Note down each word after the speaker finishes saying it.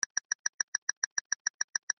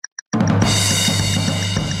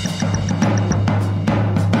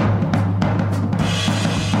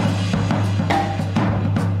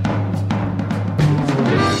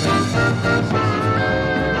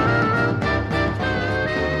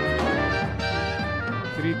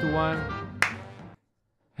everyone.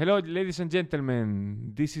 Hello, ladies and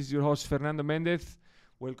gentlemen. This is your host, Fernando Mendez,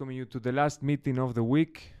 welcoming you to the last meeting of the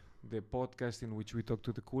week, the podcast in which we talk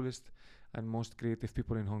to the coolest and most creative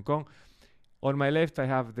people in Hong Kong. On my left, I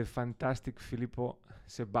have the fantastic Filippo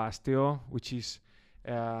Sebastio, which is,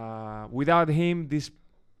 without him, this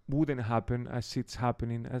wouldn't happen as it's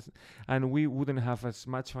happening, and we wouldn't have as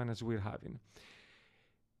much fun as we're having.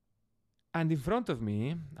 And in front of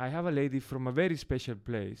me, I have a lady from a very special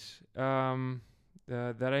place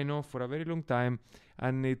that I know for a very long time,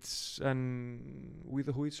 and with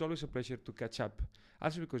who it's always a pleasure to catch up.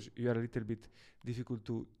 Also because you are a little bit difficult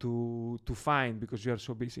to find because you are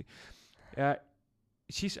so busy.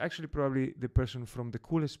 She's actually probably the person from the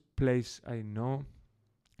coolest place I know,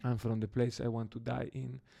 and from the place I want to die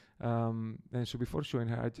in. And so before showing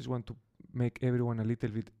her, I just want to make everyone a little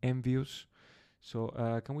bit envious. So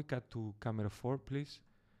can we cut to camera 4, please?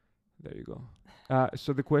 There you go.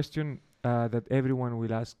 So the question that everyone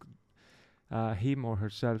will ask him or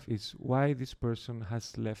herself is why this person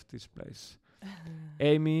has left this place.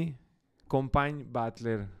 Amy Compagne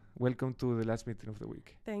Butler, welcome to the last meeting of the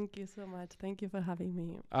week. Thank you so much. Thank you for having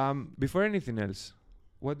me. Before anything else,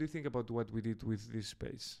 what do you think about what we did with this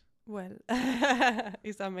space? Well,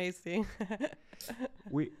 it's amazing.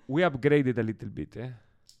 We upgraded a little bit, eh?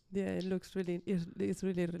 Yeah, it looks really, it's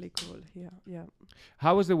really cool here. Yeah.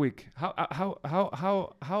 How was the week? How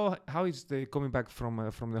is the coming back from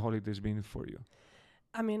the holidays been for you?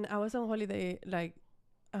 I mean, I was on holiday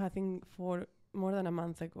I think for more than a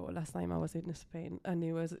month ago. Last time I was in Spain, and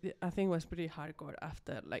I think it was pretty hardcore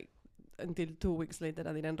after until 2 weeks later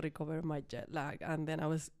I didn't recover my jet lag, and then I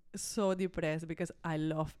was so depressed because I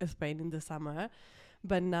love Spain in the summer,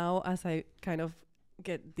 but now as I kind of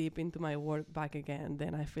get deep into my work back again,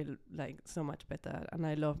 then I feel so much better, and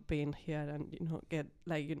I love being here and get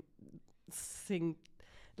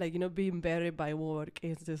being buried by work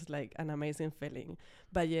is just an amazing feeling.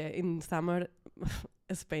 But yeah, in summer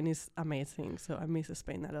Spain is amazing, so I miss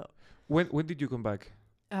Spain a lot. When did you come back?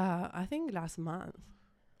 I think last month.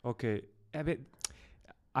 Okay,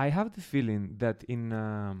 I have the feeling that in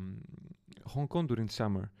Hong Kong during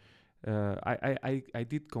summer, I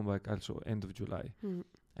did come back also end of July, and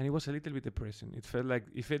it was a little bit depressing. It felt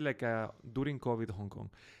like during COVID Hong Kong.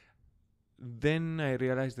 Then I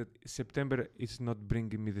realized that September is not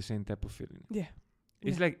bringing me the same type of feeling. Yeah,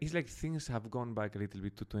 it's like things have gone back a little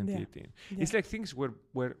bit to 2018. Yeah. It's like things were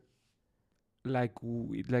like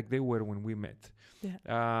they were when we met.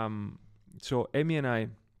 Yeah. So Amy and I,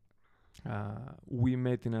 we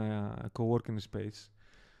met in a co-working space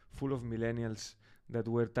full of millennials that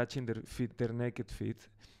were touching their naked feet,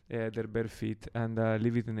 their bare feet, and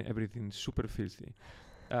leaving everything super filthy,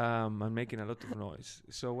 and making a lot of noise.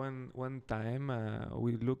 So one time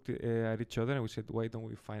we looked at each other and we said, why don't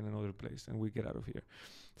we find another place and we get out of here?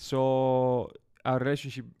 So our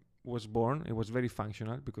relationship was born. It was very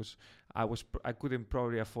functional because I couldn't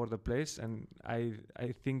probably afford a place, and I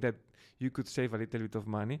think that you could save a little bit of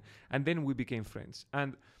money, and then we became friends.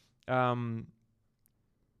 And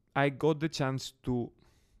I got the chance to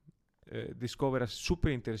discover a super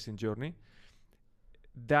interesting journey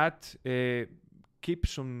that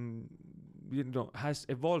keeps on, has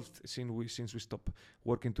evolved since we stopped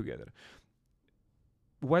working together.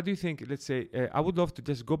 What do you think? Let's say I would love to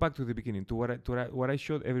just go back to the beginning, to what I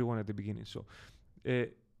showed everyone at the beginning. So,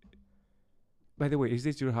 by the way, is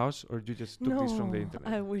this your house or you just took this from the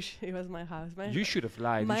internet? I wish it was my house. You should have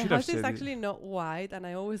lied. My house is actually not white, and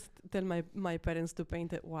I always tell my parents to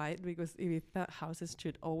paint it white because Ibiza houses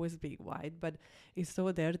should always be white, but it's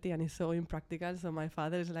so dirty and it's so impractical. So my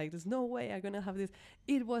father is like, there's no way I'm going to have this.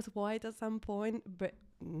 It was white at some point, but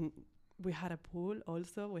we had a pool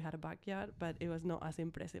also. We had a backyard, but it was not as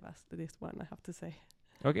impressive as this one, I have to say.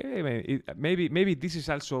 Okay, maybe this is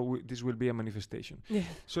also this will be a manifestation. Yeah.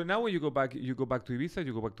 So now when you go back to Ibiza,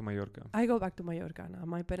 you go back to Mallorca. I go back to Mallorca now.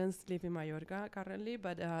 My parents live in Mallorca currently,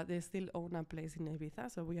 but they still own a place in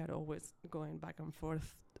Ibiza, so we are always going back and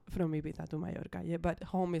forth from Ibiza to Mallorca. Yeah, but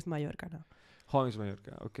home is Mallorca now. Home is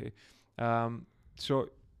Mallorca. Okay. So,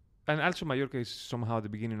 and also Mallorca is somehow the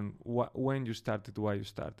beginning when you started, why you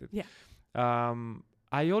started. Yeah.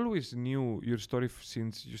 I always knew your story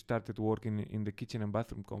since you started working in the kitchen and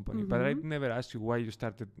bathroom company, but I never asked you why you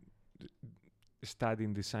started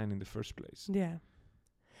studying design in the first place. Yeah.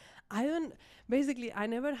 I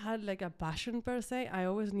never had a passion per se. I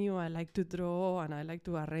always knew I like to draw and I like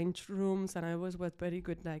to arrange rooms, and I always was very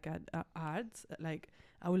good at arts.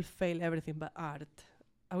 I will fail everything but art.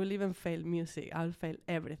 I will even fail music. I'll fail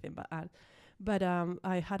everything but art. But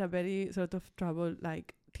I had a very sort of trouble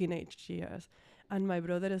teenage years. and my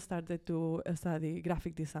brother started to study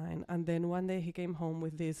graphic design. And then one day he came home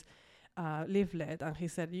with this leaflet, and he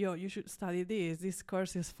said, "Yo, you should study this. This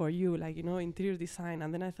course is for you, like, you know, interior design."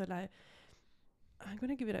 And then I thought, like, I'm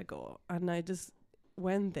gonna give it a go, and I just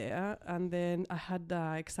went there. And then I had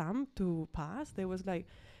the exam to pass.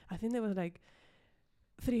 I think there was like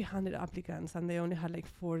 300 applicants, and they only had like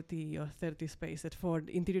 40 or 30 spaces for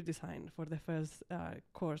interior design for the first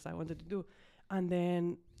course I wanted to do. And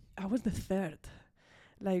then I was the third.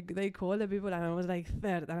 Like, they called the people, and I was like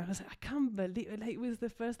third, and I was like, I can't believe it. Like, it was the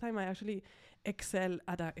first time I actually excel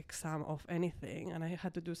at an exam of anything, and I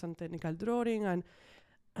had to do some technical drawing, and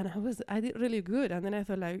I did really good. And then I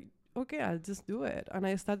thought, like, okay, I'll just do it. And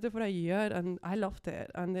I started for a year, and I loved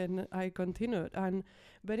it. And then I continued. And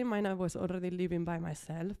bear in mind, I was already living by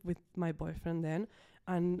myself with my boyfriend then,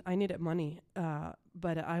 and I needed money,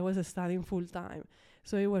 but I was studying full time.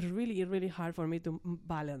 So it was really, really hard for me to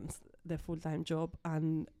balance the full-time job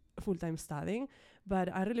and full-time studying, but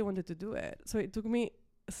I really wanted to do it. So it took me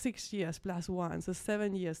 6 years plus 1, so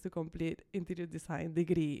 7 years to complete interior design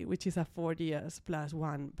degree, which is a 4 years plus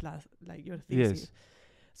 1 plus like your thesis. Yes.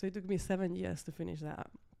 So it took me 7 years to finish that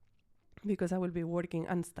because I will be working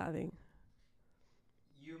and studying.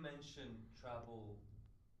 You mentioned trouble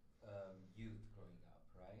youth growing up,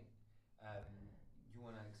 right? You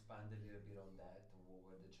want to expand a little bit on that? What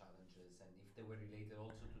were the challenges, and if they were related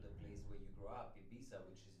also to the place where you grew up, Ibiza,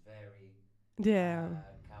 which is very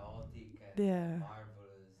chaotic and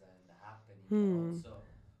marvelous and happening, but also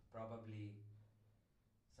probably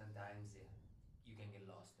sometimes you can get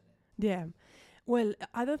lost in it. Yeah. Well,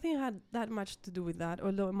 I don't think it had that much to do with that,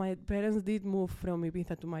 although my parents did move from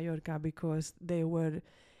Ibiza to Mallorca because they were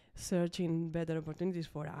searching better opportunities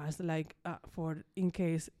for us. Like, in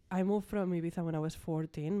case I moved from Ibiza when I was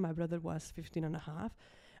 14, my brother was 15 and a half.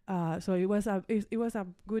 So it was a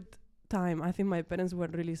good time. I think my parents were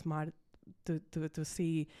really smart to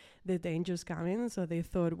see the dangers coming, so they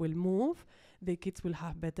thought, we'll move, the kids will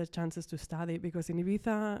have better chances to study, because in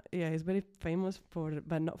Ibiza, it's very famous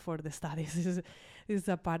but not for the studies. It's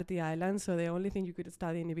a party island, so the only thing you could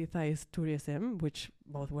study in Ibiza is tourism, which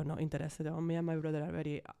both were not interested in. Me and my brother are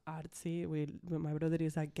very artsy. My brother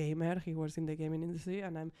is a gamer, he works in the gaming industry,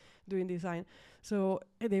 and I'm doing design. So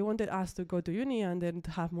they wanted us to go to uni and then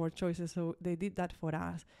to have more choices, so they did that for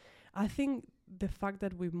us. I think the fact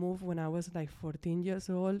that we moved when I was like 14 years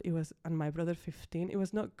old, and my brother 15, it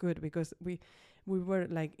was not good because we were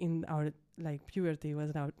like in our like puberty, it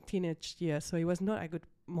was our teenage years, so it was not a good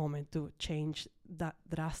moment to change that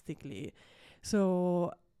drastically.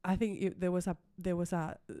 So I think it was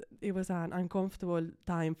an uncomfortable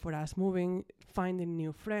time for us moving, finding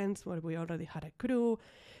new friends where we already had a crew.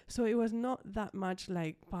 So it was not that much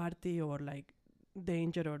like party or like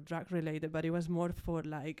danger or drug related, but it was more for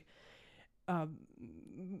like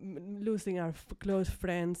losing our close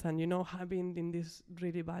friends and, you know, having in this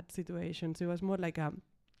really bad situation. So it was more like a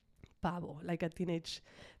pavo, like a teenage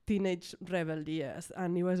rebel years.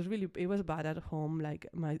 And it was bad at home. Like,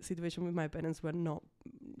 my situation with my parents was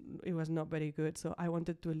not very good. So I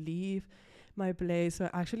wanted to leave my place. So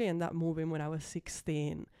I actually ended up moving when I was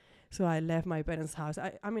 16. So I left my parents' house.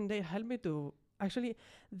 I mean, they helped me to, actually,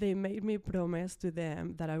 they made me promise to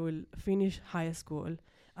them that I will finish high school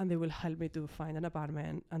and they will help me to find an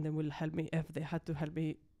apartment, and they will help me if they had to help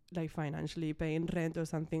me like financially paying rent or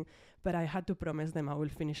something. But I had to promise them I will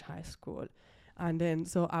finish high school. And then,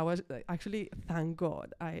 so I was actually, thank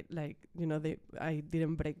God, I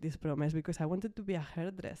didn't break this promise, because I wanted to be a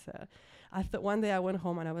hairdresser. I thought one day I went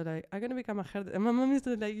home and I was like, I'm going to become a hairdresser. And my mom used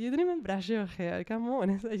to like, you didn't even brush your hair. Come on.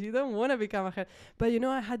 It's like, you don't want to become a hairdresser. But, you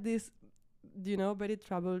know, I had this, you know, very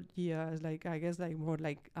troubled years, like, I guess, like more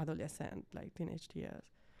like adolescent, like teenage years.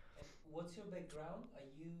 What's your background?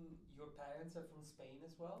 Your parents are from Spain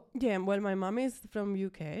as well? Yeah, well, my mom is from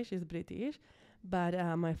UK, she's British, but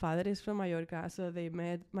my father is from Mallorca. So they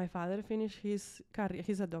met, my father finished his career,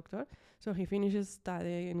 he's a doctor, so he finished his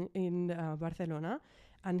study in Barcelona,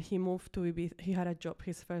 and he moved to Ibiza. He had a job,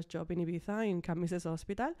 his first job in Ibiza in Camises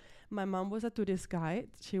Hospital. My mom was a tourist guide.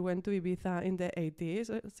 She went to Ibiza in the 80s,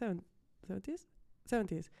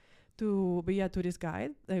 70s, to be a tourist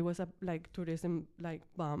guide. There was a like tourism like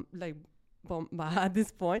bomb at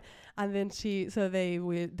this point. And then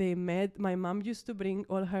they met. My mom used to bring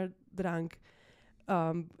all her drunk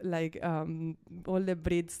all the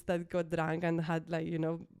Brits that got drunk and had, like, you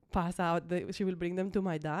know, pass out, she will bring them to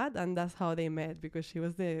my dad, and that's how they met, because she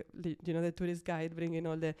was the tourist guide bringing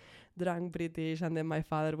all the drunk British, and then my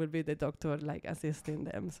father would be the doctor, like, assisting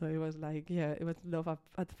them. So it was like, yeah, it was love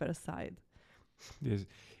at first sight. Yes,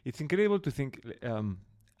 it's incredible to think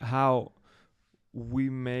how we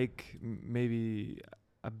make maybe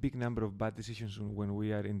a big number of bad decisions when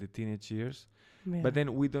we are in the teenage years. Yeah. But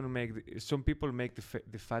then we don't make. Some people make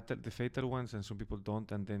the fatal ones, and some people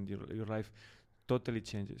don't, and then your life totally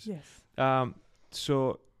changes. Yes.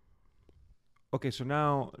 So, okay, so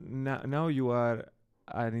now you are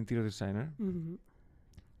an interior designer. Mm-hmm.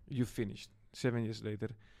 You finished 7 years later,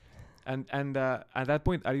 and at that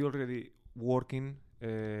point, are you already working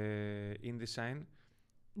in design?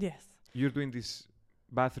 Yes. You're doing this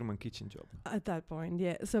bathroom and kitchen job. At that point,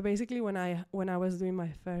 yeah. So basically, when I was doing my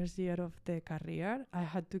first year of the career,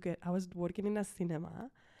 I was working in a cinema,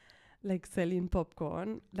 like selling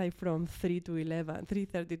popcorn, like from 3:30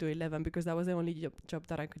 to 11, because that was the only job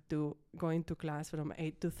that I could do, going to class from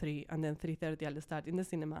 8 to 3, and then 3:30 I'll start in the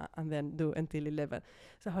cinema, and then do until 11.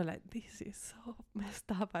 So I was like, this is so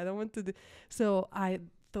messed up. I don't want to do. So I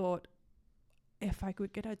thought, if I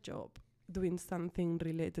could get a job doing something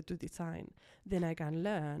related to design, then I can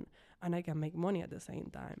learn and I can make money at the same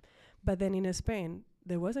time. But then in Spain,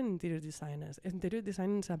 there wasn't interior designers. Interior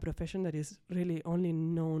design is a profession that is really only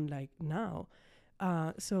known like now.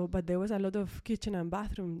 But there was a lot of kitchen and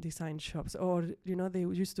bathroom design shops, or, they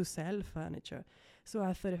used to sell furniture. So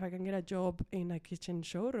I thought, if I can get a job in a kitchen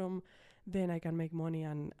showroom, then I can make money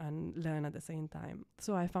and learn at the same time.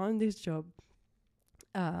 So I found this job.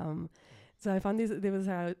 So I found this.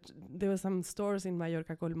 There was some stores in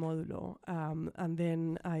Mallorca called Modulo, and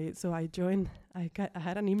then I joined. I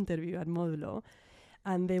had an interview at Modulo,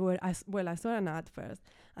 and they were I saw an ad first,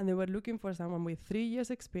 and they were looking for someone with 3 years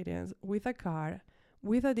experience, with a car,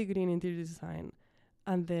 with a degree in interior design,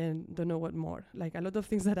 and then don't know what more. Like a lot of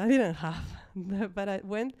things that I didn't have. But I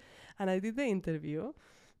went and I did the interview.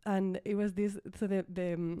 And it was this. So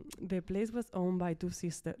the place was owned by two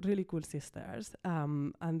really cool sisters,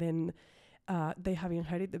 and then they have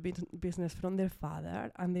inherited the business from their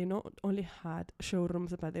father, and they not only had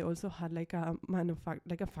showrooms, but they also had like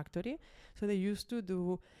a factory. So they used to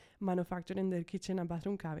do manufacturing their kitchen and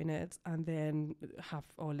bathroom cabinets, and then have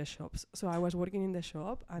all the shops. So I was working in the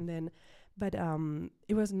shop, and then, but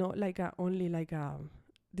it was not like only like a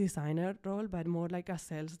designer role, but more like a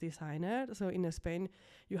sales designer. So in Spain,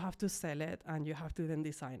 you have to sell it and you have to then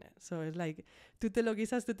design it. So it's like, tú te lo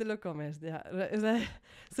guisas, tú te lo comes. Yeah.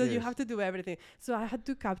 So you have to do everything. So I had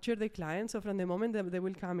to capture the client. So from the moment that they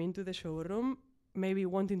will come into the showroom, maybe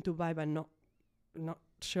wanting to buy, but not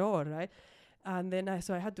sure, right? And then I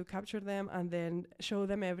had to capture them and then show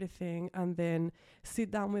them everything, and then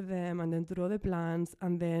sit down with them and then draw the plans,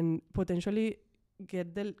 and then potentially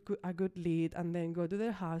get a good lead, and then go to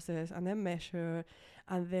their houses and then measure,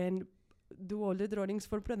 and then do all the drawings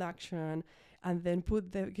for production, and then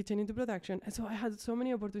put the kitchen into production. And so I had so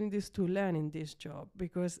many opportunities to learn in this job,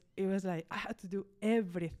 because it was like I had to do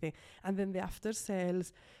everything. And then the after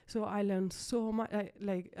sales, so I learned so much.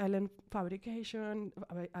 I learned fabrication,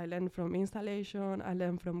 I learned from installation, I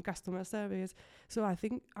learned from customer service. So I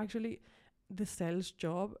think actually the sales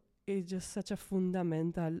job is just such a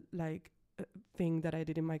fundamental thing that I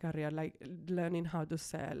did in my career, like learning how to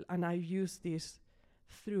sell. And I use this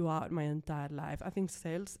throughout my entire life. I think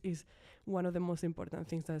sales is one of the most important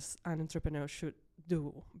things that an entrepreneur should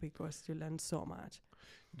do, because you learn so much.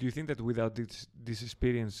 Do you think that without this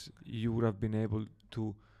experience, you would have been able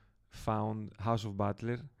to found House of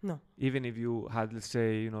Butler? No. Even if you had, let's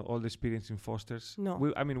say, all the experience in Foster's? No.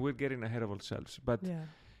 We're getting ahead of ourselves, but... Yeah.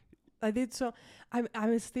 I did so.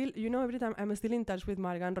 I'm still, every time I'm still in touch with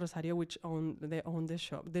Marga and Rosario, which own the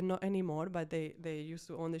shop. They're not anymore, but they used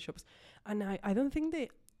to own the shops. And I don't think they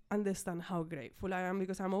understand how grateful I am,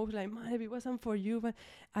 because I'm always like, man, if it wasn't for you, but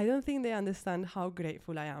I don't think they understand how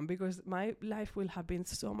grateful I am, because my life will have been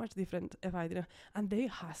so much different if I didn't. And they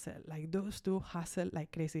hustle, like those two hustle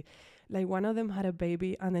like crazy. Like one of them had a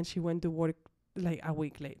baby, and then she went to work like a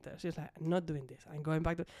week later. She's like, I'm not doing this. I'm going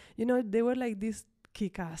back to, they were like this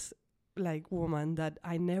kick-ass like woman that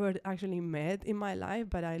I never actually met in my life,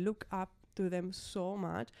 but I look up to them so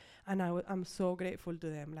much, and I'm so grateful to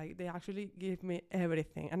them. Like they actually give me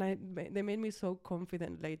everything, and they made me so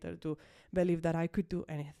confident later to believe that I could do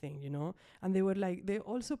anything, And they were like, they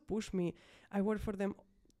also pushed me. I worked for them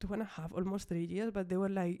 2.5, almost 3 years, but they were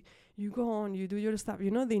like, you go on, you do your stuff.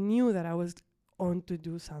 They knew that I was on to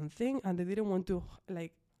do something, and they didn't want to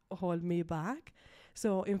like hold me back.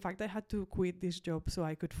 So in fact, I had to quit this job so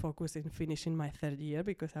I could focus in finishing my 3rd year,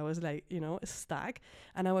 because I was like, stuck,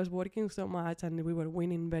 and I was working so much, and we were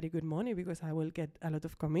winning very good money because I will get a lot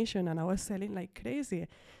of commission, and I was selling like crazy.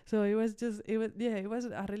 So it was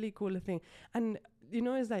a really cool thing. And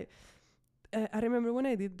it's like, I remember when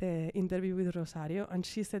I did the interview with Rosario, and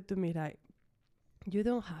she said to me like, you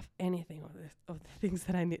don't have anything of the things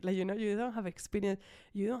that I need. Like, you know, you don't have experience,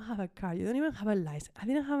 you don't have a car, you don't even have a license. I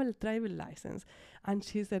didn't have a driving license. And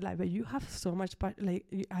she said, like, but you have so much,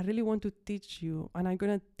 I really want to teach you, and I'm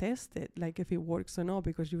going to test it, like, if it works or not,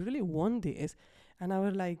 because you really want this. And I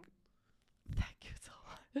was like, thank you so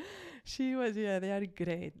much. She was, they are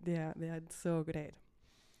great. They are so great.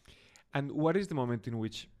 And what is the moment in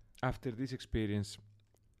which, after this experience,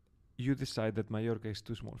 you decide that Mallorca is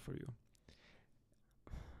too small for you?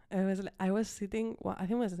 I was sitting, I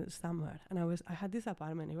think it was in summer, and I had this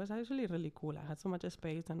apartment. It was actually really cool. I had so much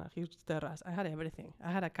space and a huge terrace. I had everything.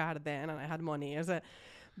 I had a car then, and I had money.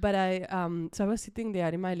 But so I was sitting there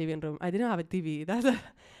in my living room. I didn't have a TV.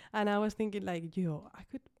 And I was thinking, like, I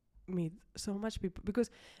could meet so much people, because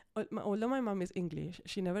although my mom is English,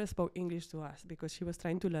 she never spoke English to us because she was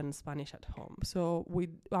trying to learn Spanish at home. So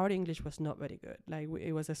our English was not very good. Like,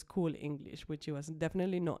 it was a school English, which was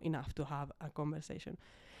definitely not enough to have a conversation.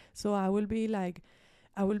 So I will be like,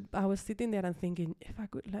 I was sitting there and thinking, if I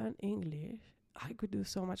could learn English, I could do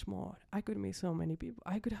so much more. I could meet so many people.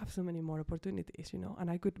 I could have so many more opportunities,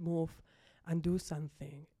 and I could move and do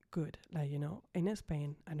something good. Like, in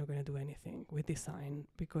Spain, I'm not going to do anything with design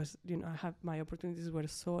because, my opportunities were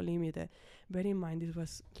so limited. Bear in mind, this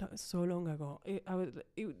was so long ago.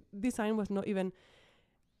 Design was not even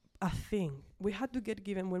a thing. We had to get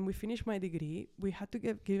given, when we finished my degree, we had to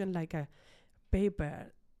get given like a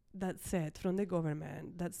paper that said from the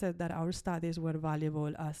government that said that our studies were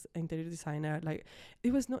valuable as interior designer. Like,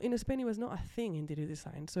 it was not in Spain, it was not a thing, interior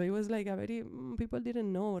design. So it was like a very people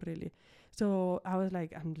didn't know really. So I was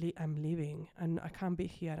like, I'm leaving, and I can't be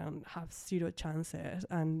here and have zero chances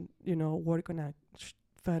and work on a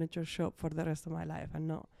furniture shop for the rest of my life, and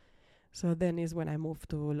no. So then is when I moved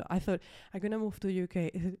to. I thought I'm gonna move to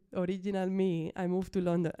UK. Original me, I moved to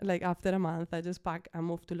London. Like, after a month, I just packed and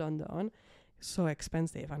moved to London. So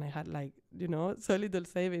expensive, and I had like so little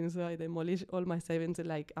savings, so I demolished all my savings in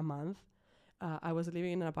like a month. I was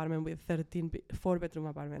living in an apartment with 4-bedroom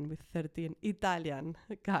apartment with 13 Italian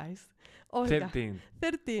guys.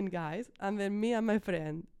 13 guys, and then me and my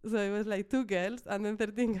friend. So it was like 2 girls and then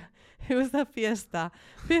 13 guys. It was a fiesta,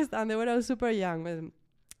 and they were all super young.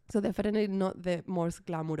 So definitely not the most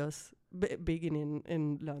glamorous beginning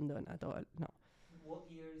in London at all, no. What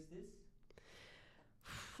year is this?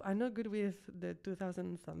 I'm not good with the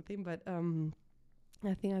 2000 something, but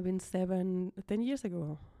I think I've been 10 years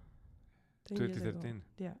ago. 2013.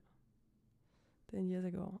 Yeah. 10 years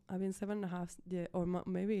ago. I've been 7.5, or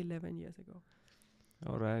maybe 11 years ago.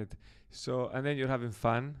 All right. So, and then you're having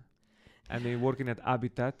fun, and then working at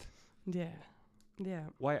Habitat. Yeah.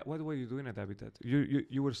 What were you doing at Habitat?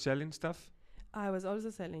 You were selling stuff? I was also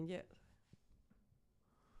selling, yeah.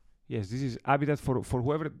 Yes, this is Habitat. For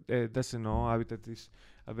whoever doesn't know, Habitat is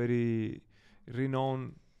a very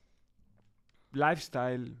renowned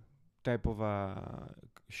lifestyle type of a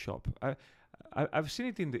shop. I've seen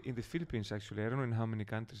it in the Philippines actually. I don't know in how many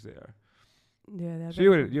countries they are. Yeah,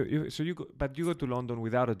 so you go to London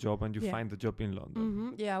without a job, and you find a job in London. Mm-hmm.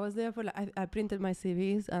 Yeah, I was there for I printed my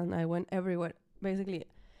CVs and I went everywhere. Basically,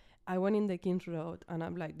 I went in the King's Road and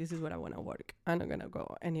I'm like, this is where I want to work. I'm not gonna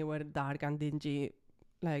go anywhere dark and dingy.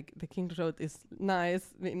 Like, the King's Road is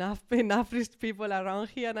nice, enough rich people around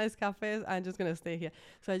here, nice cafes. I'm just gonna stay here.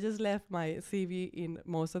 So I just left my CV in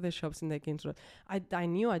most of the shops in the King's Road. I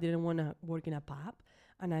knew I didn't want to work in a pub,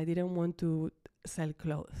 and I didn't want to sell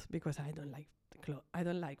clothes because I don't like clothes. I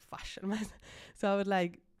don't like fashion. So I was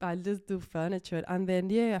like, I'll just do furniture. And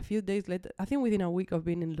then a few days later, I think within a week of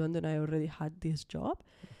being in London, I already had this job.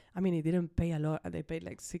 I mean, it didn't pay a lot. They paid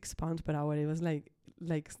like £6 per hour. It was like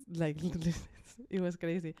it was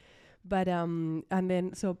crazy. But and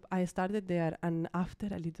then so I started there, and after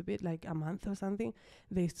a little bit, like a month or something,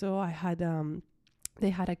 they saw I had they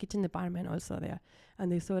had a kitchen department also there,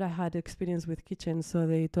 and they saw I had experience with kitchens. So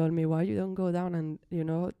they told me, why you don't go down and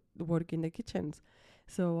work in the kitchens.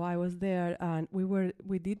 So I was there, and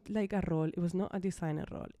we did like a role. It was not a designer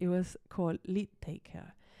role. It was called lead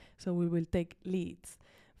taker. So we will take leads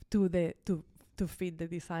to feed the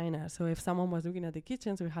designer. So if someone was looking at the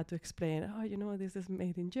kitchens, we had to explain, this is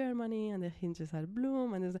made in Germany and the hinges are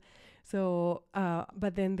Bloom. And so,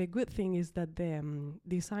 but then the good thing is that the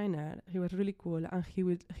designer, he was really cool, and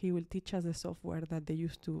he will teach us the software that they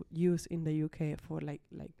used to use in the UK for like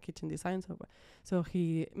kitchen design software. So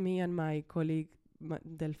me and my colleague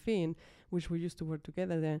Delphine, which we used to work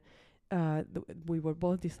together then, we were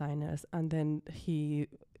both designers, and then he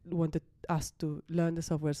wanted us to learn the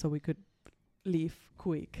software so we could leave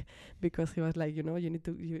quick, because he was like, you need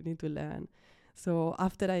to learn. So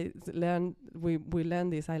after I learned, we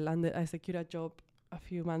learned this. I secured a job a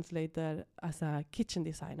few months later as a kitchen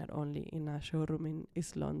designer only in a showroom in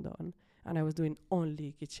East London. And I was doing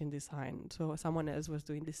only kitchen design. So someone else was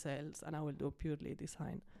doing the sales and I will do purely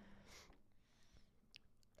design.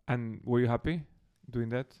 And were you happy doing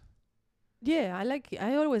that? Yeah,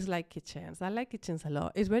 I always like kitchens. I like kitchens a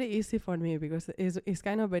lot. It's very easy for me because it's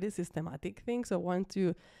kind of very systematic thing. So once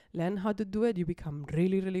you learn how to do it, you become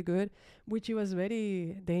really, really good, which was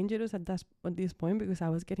very dangerous at this point because I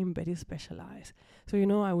was getting very specialized. So,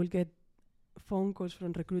 I will get phone calls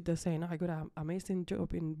from recruiters saying, I got an amazing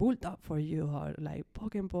job in Bulldog for you, or like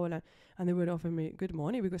Poke and Pole, and they would offer me good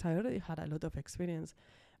money because I already had a lot of experience.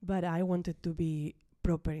 But I wanted to be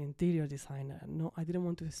proper interior designer. No, I didn't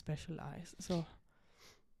want to specialize. So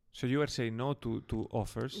you were saying no to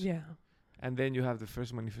offers. Yeah. And then you have the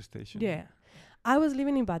first manifestation. Yeah. I was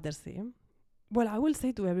living in Battersea. Well, I will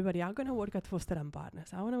say to everybody, I'm going to work at Foster and Partners.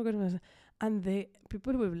 I want to work at, and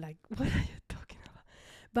people will be like, what are you talking about?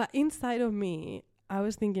 But inside of me, I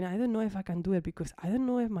was thinking, I don't know if I can do it because I don't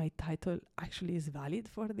know if my title actually is valid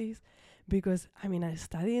for this. Because, I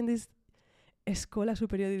study in this Escola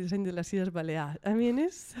Superior de Diseño de las Illes Baleares.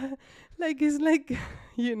 It's like,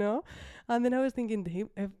 and then I was thinking,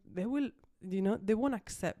 they will, they won't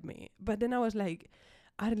accept me. But then I was like,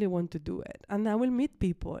 I really want to do it. And I will meet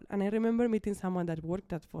people. And I remember meeting someone that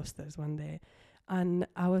worked at Foster's one day. And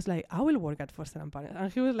I was like, I will work at Foster and Partners.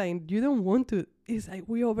 And he was like, you don't want to. It's like,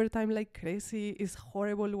 we overtime like crazy. It's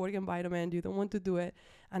horrible work environment. You don't want to do it.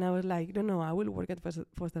 And I was like, no, I will work at Foster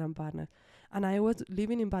and Partners. And I was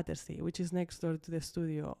living in Battersea, which is next door to the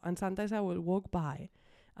studio. And sometimes I will walk by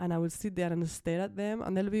and I will sit there and stare at them.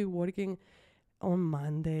 And they'll be working on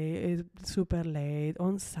Monday, super late,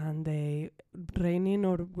 on Sunday, raining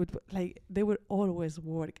or good. Like, they will always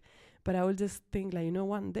work. But I will just think, like,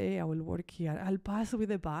 one day I will work here. I'll pass with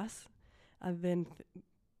the bus and then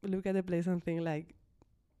look at the place and think, like,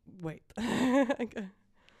 wait. Okay.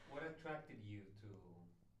 What attracted you to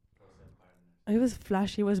Foster and Partners? It was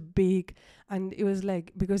flashy, it was big, and it was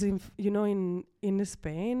like, because in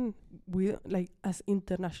Spain, we, like, as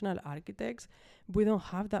international architects, we don't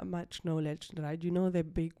have that much knowledge, right? The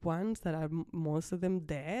big ones that are most of them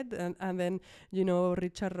dead, and then,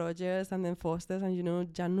 Richard Rogers, and then Foster's,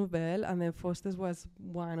 and, Jean Nouvel, and then Foster's was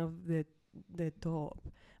one of the top.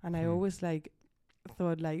 And I always, like,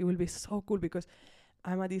 thought, like, it would be so cool because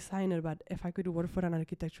I'm a designer, but if I could work for an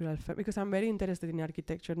architectural firm, because I'm very interested in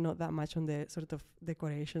architecture, not that much on the sort of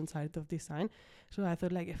decoration side of design. So I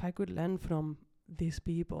thought, like, if I could learn from these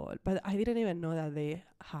people, but I didn't even know that they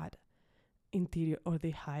had interior or they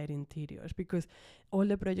hired interiors, because all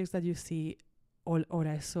the projects that you see or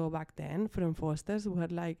I saw back then from Foster's were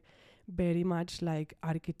like very much like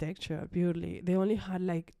architecture purely. They only had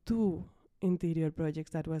like 2 interior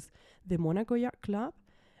projects. That was the Monaco Yacht Club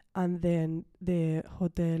and then the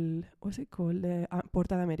hotel, what's it called? The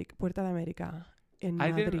Puerta de America in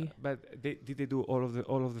Madrid. But did they do all of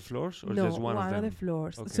the floors or no, just one of them? One of the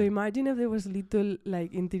floors. Okay. So imagine if there was little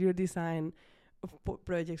like interior design of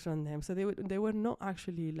projects on them. So they were not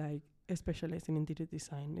actually like specialized in interior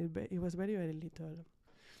design. It was very, very little.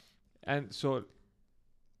 And so,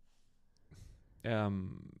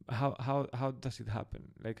 how does it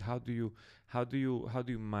happen? Like, how do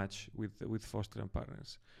you match with Foster and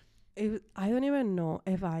Partners? I don't even know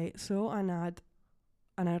if I saw an ad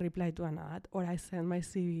and I replied to an ad or I sent my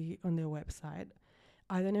CV on the website.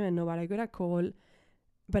 I don't even know, but I got a call.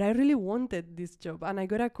 But I really wanted this job, and I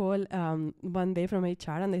got a call one day from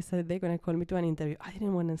HR, and they said they're gonna call me to an interview. I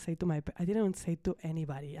didn't want to say I didn't say to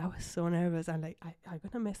anybody. I was so nervous. I'm like, I'm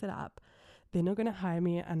gonna mess it up. They're not gonna hire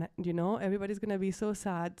me, and everybody's gonna be so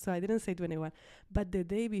sad. So I didn't say to anyone. But the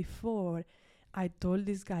day before, I told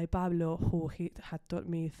this guy Pablo, who he had taught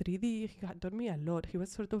me 3D. He had taught me a lot. He was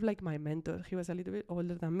sort of like my mentor. He was a little bit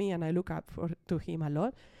older than me, and I look up to him a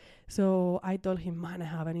lot. So I told him, man, I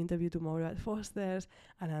have an interview tomorrow at Foster's,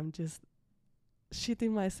 and I'm just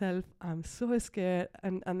shitting myself. I'm so scared.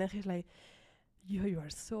 And then he's like, you are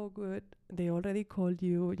so good. They already called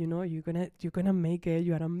you. You're gonna make it.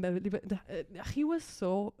 You are unbelievable. He was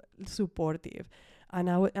so supportive,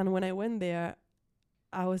 and when I went there,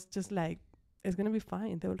 I was just like, it's gonna be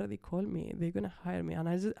fine. They already called me. They're gonna hire me. And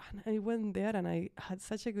I went there, and I had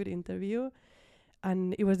such a good interview.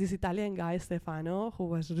 And it was this Italian guy, Stefano, who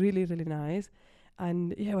was really, really nice.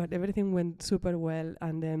 And everything went super well.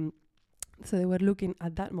 And then, so they were looking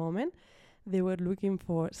at that moment, they were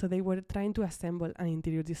trying to assemble an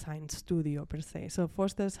interior design studio per se. So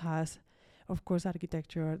Foster's has, of course,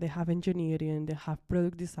 architecture, they have engineering, they have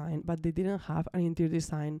product design, but they didn't have an interior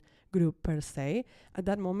design group per se. At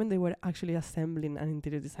that moment, they were actually assembling an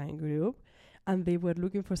interior design group. and they were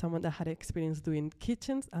looking for someone that had experience doing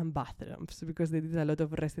kitchens and bathrooms because they did a lot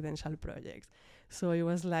of residential projects. So it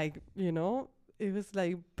was like, you know, it was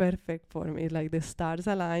like perfect for me. Like the stars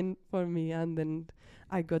aligned for me, and then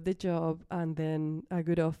I got the job, and then a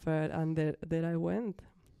good offer, and there I went.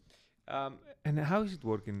 And how is it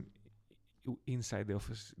working inside the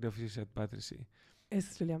offices at Patrici?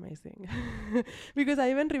 It's really amazing. Because I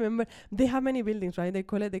even remember they have many buildings, right? They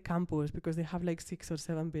call it the campus because they have like 6 or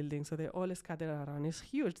 7 buildings. So they're all scattered around. It's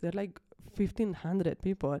huge. They're like 1,500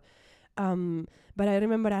 people. But I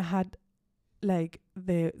remember I had like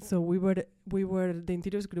we were the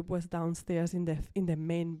interiors group was downstairs in the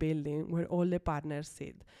main building where all the partners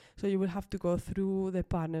sit. So you will have to go through the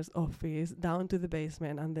partner's office down to the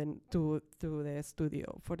basement and then to the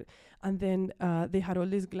studio and then they had all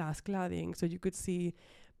this glass cladding so you could see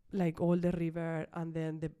like all the river and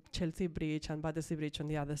then the Chelsea Bridge and Battersea Bridge on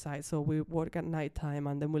the other side. So we work at night time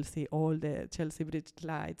and then we'll see all the Chelsea Bridge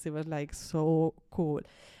lights. It was like so cool,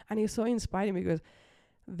 and it's so inspiring because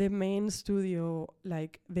the main studio,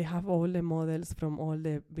 like they have all the models from all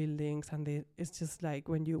the buildings, and it's just like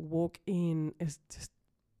when you walk in, it's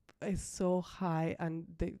so high, and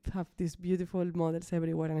they have these beautiful models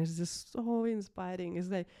everywhere, and it's just so inspiring. It's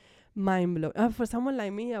like mind blowing. For someone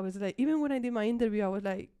like me, I was like, even when I did my interview, I was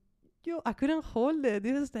like, yo, I couldn't hold it.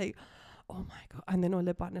 This is like, oh my god! And then all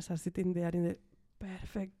the partners are sitting there in the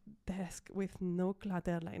perfect desk with no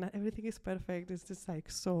clutter, like everything is perfect. It's just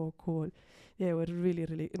like so cool. Yeah, it was really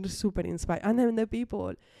it was super inspiring. And then the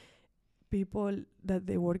people that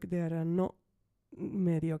they work there are not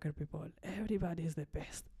mediocre people. Everybody is the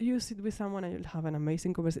best. You sit with someone and you'll have an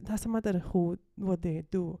amazing conversation. Doesn't matter what they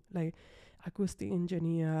do, like acoustic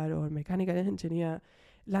engineer or mechanical engineer,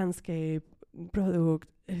 landscape, product.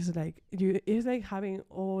 It's like having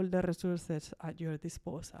all the resources at your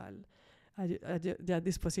disposal. At your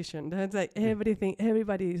disposition. That's like everything.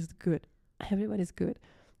 Everybody is good. Everybody's good.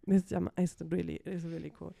 It's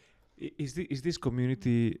really cool. Is this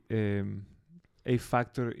community a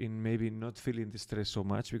factor in maybe not feeling the stress so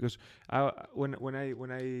much? Because when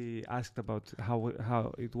I asked about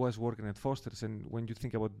how it was working at Foster's, and when you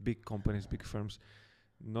think about big companies, big firms,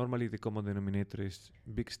 normally the common denominator is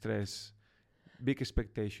big stress, big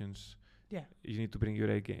expectations. Yeah. You need to bring your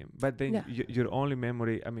A game. But then your only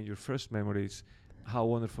memory, your first memory is how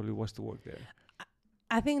wonderful it was to work there.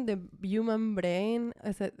 I think the human brain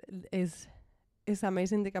is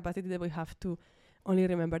amazing, the capacity that we have to only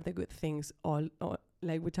remember the good things,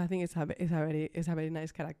 which I think is a very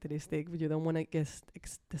nice characteristic. You don't want to get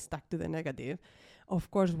stuck to the negative. Of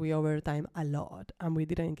course, we overtime a lot, and we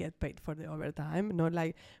didn't get paid for the overtime. Not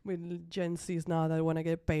like with Gen Zs now that want to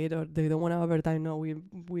get paid or they don't want to overtime. No, we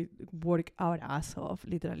work our ass off,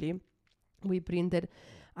 literally. We printed.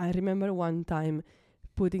 I remember one time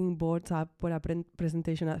putting boards up for a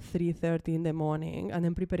presentation at 3:30 in the morning, and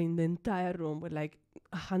then preparing the entire room with like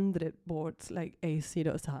 100 boards, like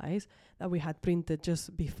A0 size, that we had printed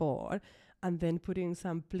just before. And then putting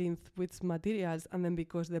some plinth width materials, and then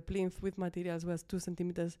because the plinth width materials was 2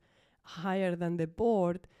 centimeters higher than the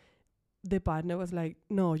board, the partner was like,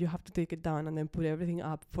 no, you have to take it down and then put everything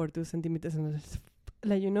up for 2 centimeters. And it's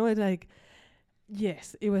like, it's like,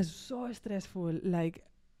 yes, it was so stressful, like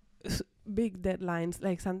big deadlines.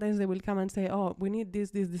 Like sometimes they will come and say, oh, we need this,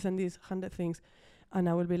 and this 100 things. And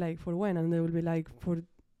I will be like, for when? And they will be like, for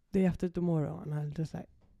day after tomorrow. And I'll just like,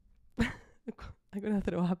 I'm gonna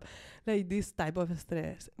throw up. Like this type of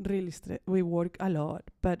stress, really stress. We work a lot,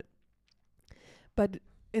 but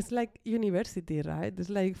it's like university, right? It's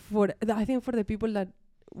like I think for the people that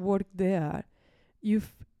work there, you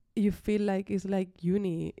feel like it's like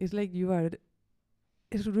uni. It's like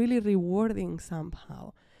it's really rewarding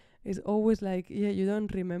somehow. It's always like, you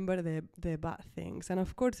don't remember the bad things. And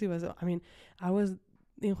of course it was, I was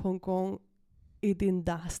in Hong Kong eating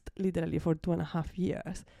dust literally for 2.5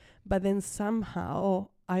 years. But then somehow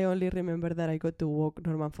I only remember that I got to walk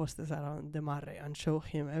Norman Foster's around the Murray and show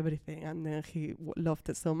him everything, and then he loved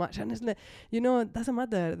it so much. And it's like, it doesn't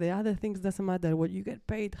matter. The other things doesn't matter. What you get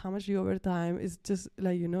paid, how much you overtime, it's just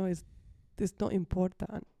like, it's not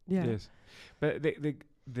important. Yeah. Yes, but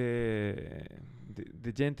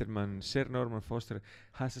the gentleman, Sir Norman Foster,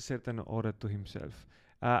 has a certain aura to himself.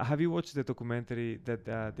 Have you watched the documentary that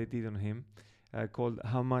they did on him? Called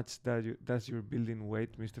 "How Much Does Your Building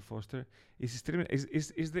Weight, Mr. Foster?"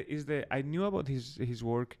 I knew about his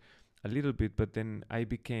work a little bit, but then I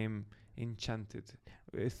became enchanted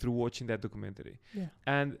through watching that documentary. Yeah.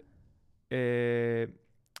 And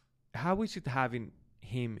how is it having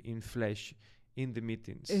him in flesh in the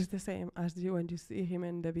meetings? It's the same as when you see him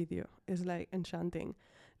in the video. It's like enchanting.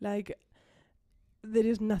 Like there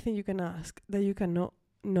is nothing you can ask that you cannot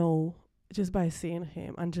know just by seeing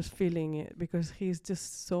him and just feeling it, because he's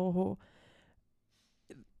just so.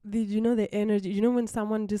 Did you know the energy? You know when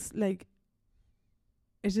someone just like.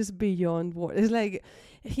 It's just beyond words. It's like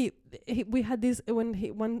he we had this when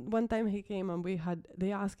he one time he came and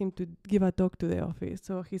they asked him to give a talk to the office.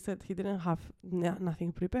 So he said he didn't have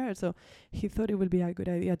nothing prepared. So he thought it would be a good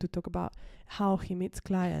idea to talk about how he meets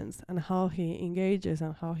clients and how he engages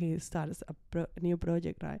and how he starts a new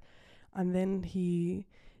project, right? And then he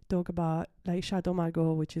talked about like Chateau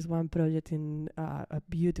Margaux, which is one project in a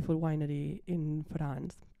beautiful winery in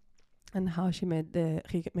France. And how he met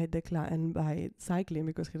the client by cycling,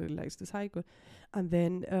 because he really likes to cycle, and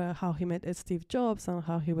then how he met Steve Jobs and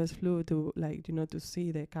how he was flew to to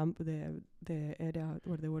see the area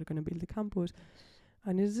where they were going to build the campus,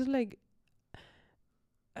 and it's just like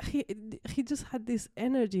he just had this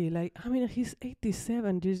energy. Like, I mean, he's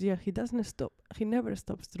 87 this year. He doesn't stop. He never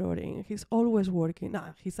stops drawing. He's always working.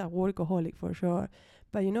 He's a workaholic for sure.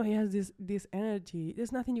 But he has this energy.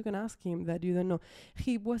 There's nothing you can ask him that you don't know.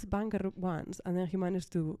 He was banker once, and then he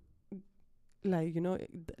managed to,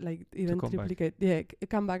 even triplicate. Yeah,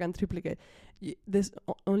 come back and triplicate. There's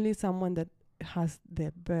only someone that has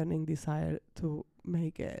the burning desire to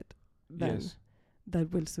make it. Then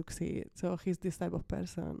that will succeed. So he's this type of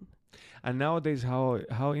person. And nowadays,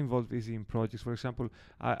 how involved is he in projects? For example,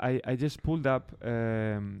 I just pulled up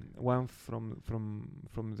one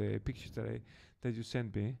from the pictures that you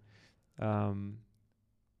sent me.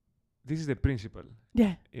 This is the principal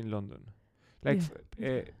in London. Like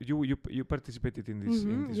you participated in this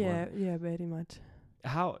one. Yeah, very much.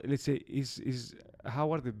 How, let's say,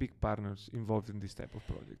 how are the big partners involved in this type of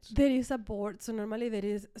projects? There is a board. So normally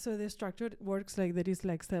the structure works like there is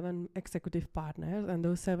like 7 executive partners, and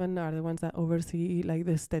those 7 are the ones that oversee like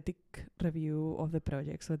the aesthetic review of the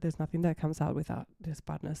project. So there's nothing that comes out without these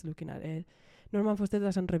partners looking at it. Norman Foster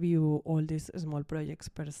doesn't review all these small projects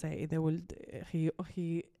per se. They will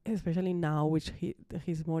he especially now, which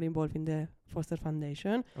he's more involved in the Foster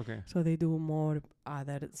Foundation. Okay. So they do more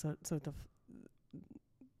other sort of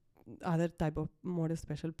other type of more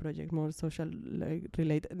special project, more social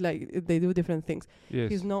related. Like they do different things. Yes.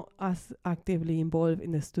 He's not as actively involved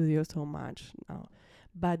in the studio so much now.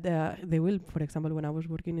 But they will, for example, when I was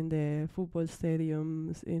working in the football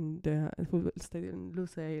stadiums, in the football stadium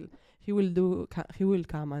Lusail, he will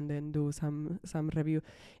come and then do some review.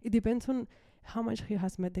 It depends on how much he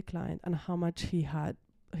has met the client and how much he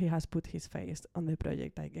has put his face on the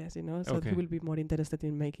project, I guess, So he will be more interested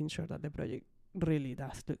in making sure that the project really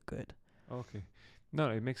does look good. Okay. No,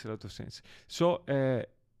 it makes a lot of sense. So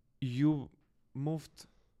you moved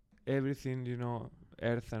everything,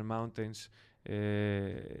 earth and mountains,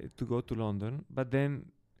 to go to London, but then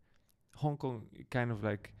Hong Kong kind of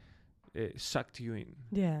like sucked you in.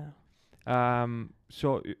 Yeah.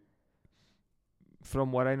 So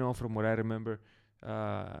from what I know, from what I remember,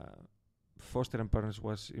 Foster and Partners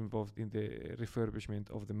was involved in the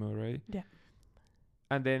refurbishment of the Murray. Yeah.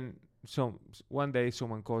 And then one day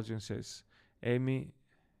someone calls you and says, "Amy,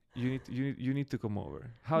 you need to come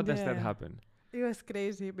over." How does that happen? It was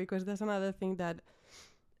crazy, because that's another thing that.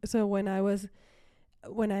 So when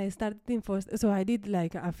I started in Foster, so I did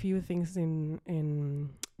like a few things in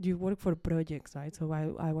you work for projects, right? So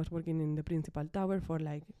I was working in the principal tower for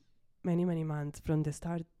like many months from the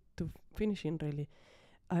start to finishing, really,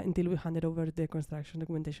 until we handed over the construction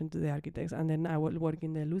documentation to the architects. And then I would work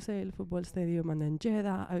in the Lusail football stadium, and then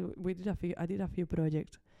Jeddah. I did a few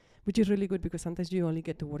projects, which is really good, because sometimes you only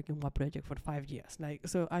get to work in one project for 5 years.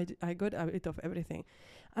 So I got a bit of everything.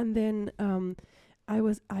 And then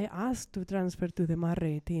I asked to transfer to the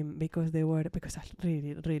Murray team because I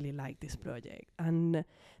really liked this project, and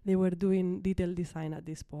they were doing detail design at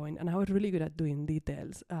this point, and I was really good at doing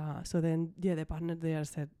details. So then the partner there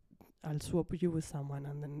said, "I'll swap you with someone,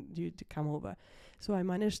 and then you come over." So I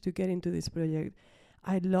managed to get into this project.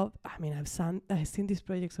 I've seen this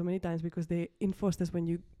project so many times, because in Foster's, when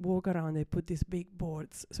you walk around, they put these big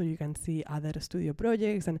boards so you can see other studio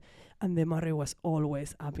projects, and the Murray was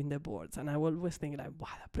always up in the boards, and I always think like, wow,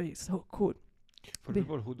 that project is so cool. For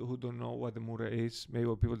people who don't know what the Murray is, maybe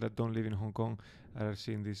people that don't live in Hong Kong are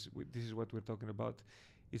seeing this. This is what we're talking about.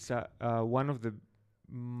 It's one of the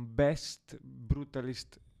best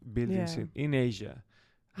brutalist buildings in Asia.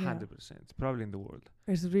 100%, probably in the world.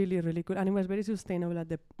 It's really, really good, and it was very sustainable at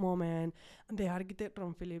the moment. And the architect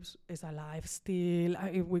Ron Phillips is alive still.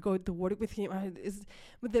 We go to work with him.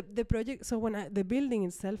 But the project. So the building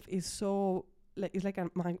itself is so it's like a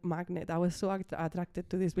magnet. I was so attracted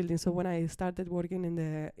to this building. So when I started working in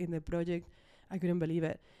the project, I couldn't believe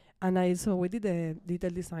it. And we did a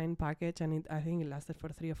detailed design package, and I think it lasted for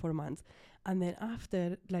 3 or 4 months. And then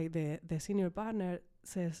after, like the senior partner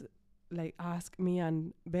says, like, ask me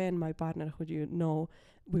and Ben, my partner, who you know,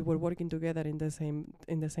 we were working together in the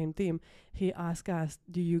same team. He asked us,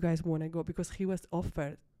 "Do you guys want to go?" Because he was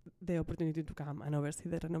offered the opportunity to come and oversee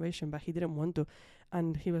the renovation, but he didn't want to.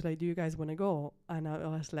 And he was like, "Do you guys want to go?" And I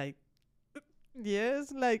was like,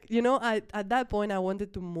 yes, like, at that point I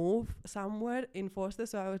wanted to move somewhere in Foster,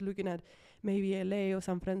 so I was looking at maybe LA or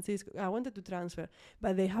San Francisco. I wanted to transfer,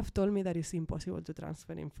 but they have told me that it's impossible to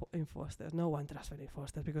transfer in Foster. No one transfer in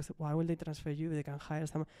Foster, because why will they transfer you? They can hire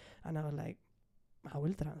someone. And I was like, I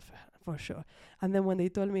will transfer for sure. And then when they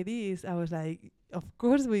told me this, I was like, of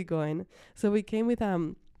course we're going. So we came with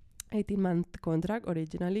 18-month contract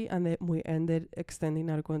originally, and then we ended extending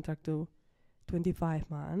our contract to 25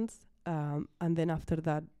 months. And then after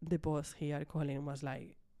that, the boss here, Colin, was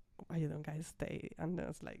like, why you don't guys stay? And I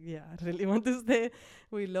was like, yeah, I really want to stay.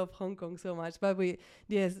 We love Hong Kong so much. But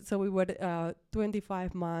so we were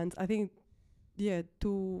 25 months, I think,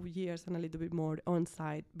 2 years and a little bit more on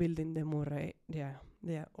site building the Murray.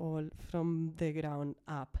 Yeah, all from the ground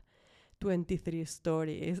up. 23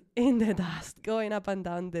 stories in the dust, going up and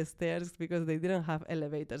down the stairs because they didn't have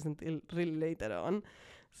elevators until really later on.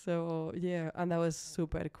 So and that was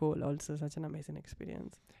super cool. Also, such an amazing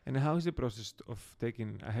experience. And how is the process of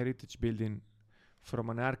taking a heritage building from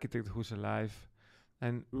an architect who's alive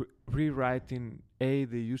and rewriting the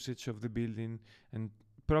usage of the building and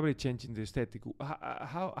probably changing the aesthetic?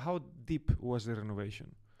 How deep was the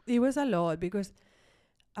renovation? It was a lot, because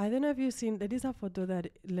I don't know if you've seen, there is a photo that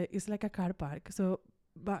is like a car park. So,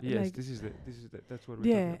 but yes, like, this is that's what we're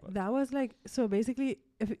talking about. That was like, so basically,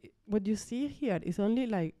 what you see here is only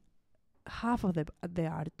like half of the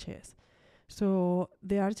arches. So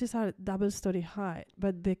the arches are double-story high,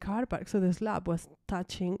 but the car park, so the slab was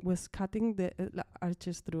cutting the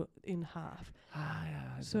arches through in half.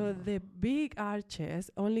 So the big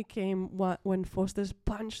arches only came when Foster's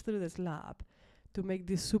punched through the slab to make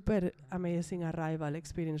this super amazing arrival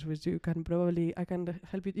experience, which I can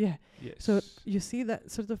help you. Yeah. Yes. So you see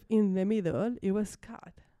that sort of in the middle, it was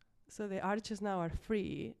cut. So the arches now are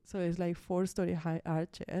free. So it's like 4-story high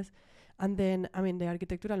arches. And then, I mean, the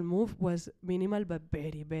architectural move was minimal, but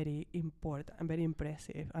very, very important and very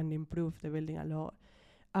impressive, and improved the building a lot.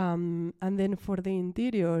 And then for the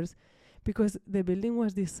interiors, because the building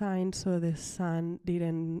was designed so the sun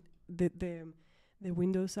didn't, the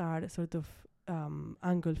windows are sort of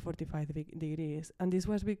angled 45 degrees. And this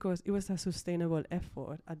was because it was a sustainable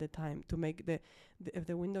effort at the time to make if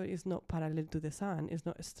the window is not parallel to the sun, it's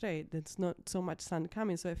not straight, there's not so much sun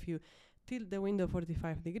coming. So if you tilt the window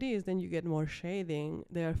 45 degrees, then you get more shading.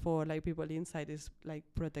 Therefore, like, people inside is like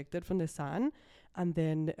protected from the sun, and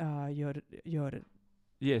then you don't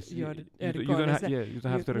have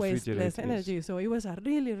to refrigerate. Waste less energy. So it was a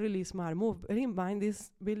really, really smart move. Bear in mind,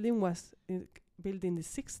 this building was built in the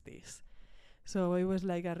 60s. So it was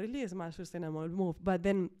like a really smart, sustainable move. But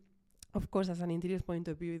then, of course, as an interior point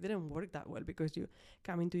of view, it didn't work that well, because you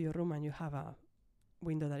come into your room and you have a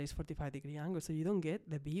window that is 45-degree angle, so you don't get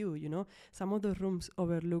the view, Some of the rooms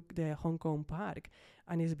overlook the Hong Kong Park,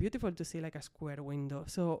 and it's beautiful to see like a square window.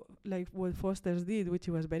 So like what Foster's did, which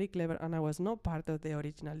was very clever, and I was not part of the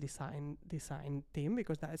original design team,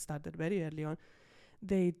 because that started very early on.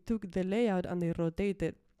 They took the layout and they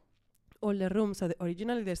rotated all the rooms. So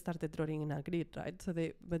originally they started drawing in a grid, right?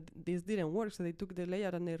 But this didn't work. So they took the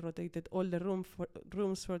layout and they rotated all the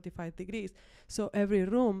rooms 45 degrees. So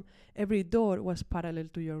every door was parallel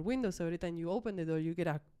to your window. So every time you open the door, you get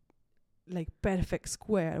a like perfect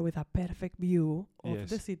square with a perfect view of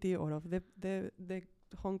the city or of the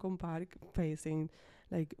Hong Kong Park facing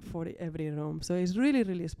like for every room. So it's really,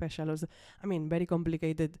 really special. Also, I mean, very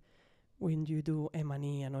complicated when you do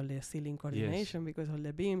M&E and all the ceiling coordination, because all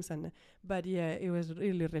the beams but it was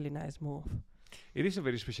really, really nice move. It is a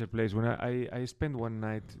very special place. When I spent one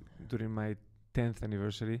night during my 10th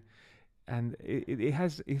anniversary, and it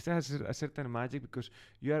has a certain magic, because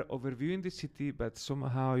you are overviewing the city, but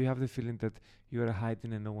somehow you have the feeling that you are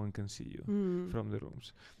hiding and no one can see you from the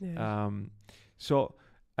rooms. Yeah. So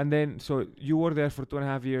you were there for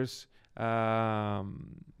 2.5 years.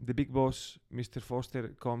 The big boss, Mr. Foster,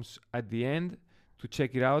 comes at the end to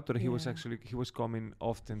check it out, or he was coming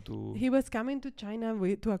often to... He was coming to China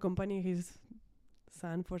to accompany his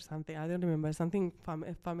son for something. I don't remember, something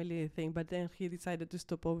family thing. But then he decided to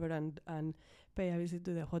stop over and pay a visit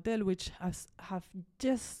to the hotel, which have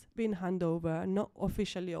just been handed over, not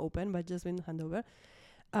officially open, but just been handed over.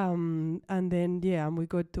 And then we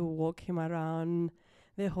got to walk him around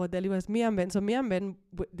the hotel. It was me and Ben. So me and Ben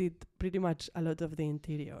did pretty much a lot of the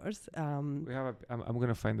interiors. We have I'm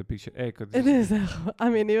gonna find the picture. Echo. It is. I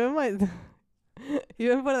mean, even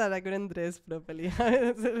even for that, I couldn't dress properly.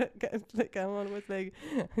 Like I'm always like,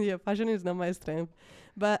 yeah, fashion is not my strength.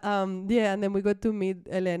 But yeah, and then we got to meet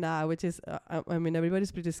Elena, which is, I mean,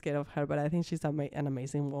 everybody's pretty scared of her, but I think she's an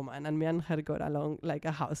amazing woman. And me and her got along like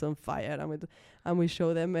a house on fire. And we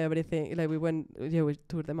showed them everything. Like we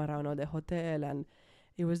toured them around all the hotel, and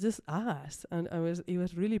it was just us. And it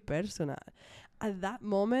was really personal. At that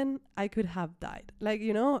moment, I could have died. Like,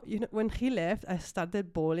 you know, when he left, I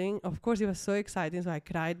started bawling. Of course, it was so exciting, so I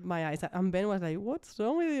cried my eyes out. And Ben was like, "What's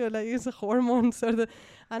wrong with you? Like, it's hormones or the..."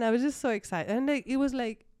 And I was just so excited. And like, it was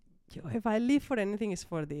like, yo, if I live for anything, it's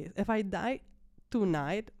for this. If I die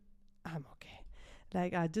tonight, I'm okay.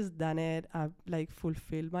 Like, I just done it. I've like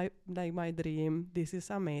fulfilled my dream. This is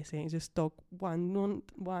amazing. Just talk one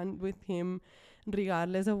with him,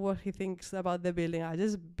 regardless of what he thinks about the building. I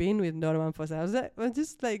just been with Norman Foster. I was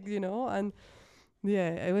just like, you know, and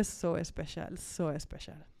yeah, it was so special, so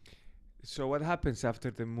special. So what happens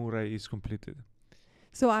after the Murray is completed?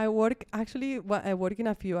 So I work in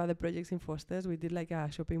a few other projects in Foster's. We did like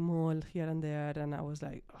a shopping mall here and there, and I was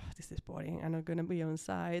like, oh, this is boring. I'm not gonna be on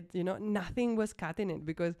site. You know, nothing was cutting it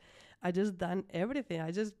because I just done everything.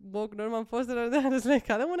 I just walked Norman Foster and I was like,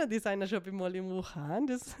 I don't want to design a shopping mall in Wuhan.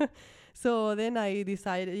 Just so then I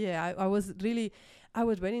decided, I was very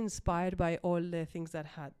inspired by all the things that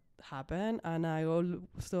had happened, and I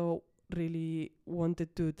also really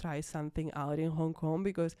wanted to try something out in Hong Kong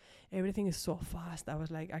because everything is so fast. I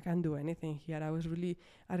was like, I can't do anything here. I really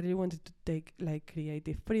wanted to take like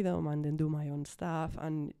creative freedom and then do my own stuff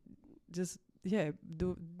and just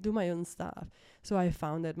do my own stuff. So I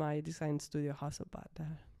founded my design studio House of Bad.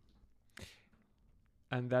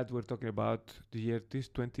 And that we're talking about the year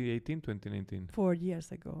 2018, 2019. 4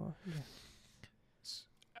 years ago. Yeah.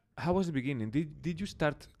 How was the beginning? Did you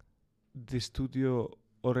start the studio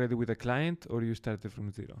already with a client, or you started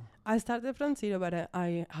from zero? I started from zero, but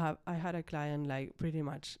I had a client like pretty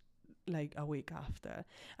much like a week after.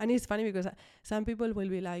 And it's funny because some people will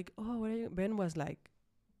be like, "Oh, what are you?" Ben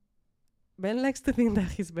likes to think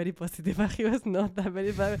that he's very positive, but he was not that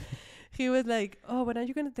very. He was like, "Oh, when are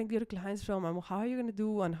you gonna take your clients from? And how are you gonna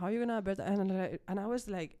do? And how are you gonna better?" And I was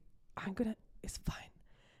like, "It's fine.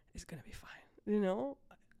 It's gonna be fine. You know."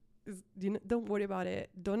 Don't worry about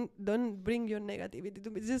it. Don't bring your negativity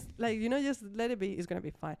to me. Just like, just let it be. It's gonna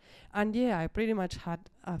be fine. And yeah, I pretty much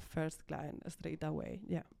had a first client straight away.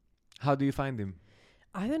 Yeah. How do you find him?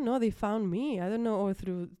 I don't know. They found me. I don't know, or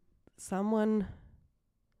through someone.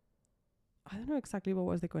 I don't know exactly what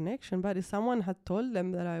was the connection, but if someone had told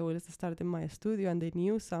them that I was starting my studio and they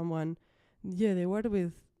knew someone, there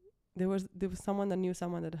was someone that knew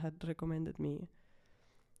someone that had recommended me.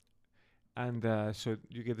 And so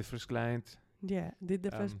you get the first client. Yeah, did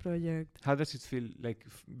the first project. How does it feel like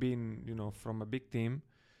being, from a big team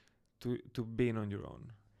to being on your own?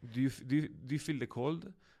 Do you feel the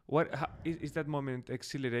cold? Is that moment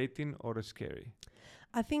exhilarating or scary?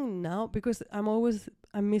 I think now, because I'm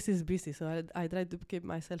Mrs. Busy, so I try to keep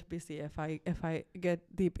myself busy. If I get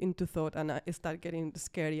deep into thought and I start getting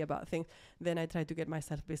scary about things, then I try to get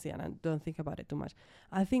myself busy and I don't think about it too much.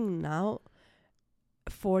 I think now,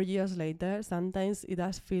 4 years later, sometimes it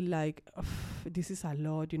does feel like this is a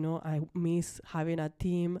lot, I miss having a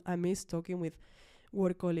team. I miss talking with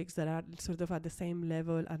work colleagues that are sort of at the same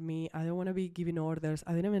level as me. I don't want to be giving orders.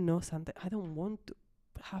 I don't even know something. I don't want to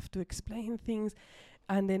have to explain things.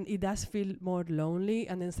 And then it does feel more lonely.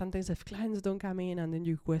 And then sometimes if clients don't come in and then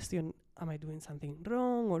you question, am I doing something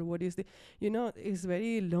wrong? Or what is it's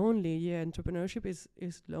very lonely. Yeah, entrepreneurship is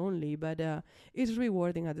lonely, but it's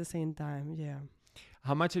rewarding at the same time. Yeah.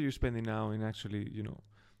 How much are you spending now in actually,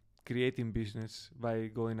 creating business by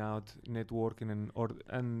going out, networking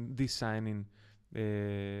and designing?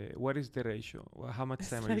 What is the ratio? How much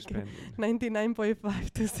time are you spending? 99.5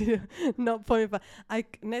 to 0, not 0.5. I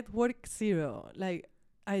network 0. Like,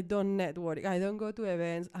 I don't network. I don't go to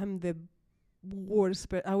events. I'm the worst.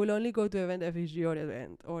 I will only go to an event if it's your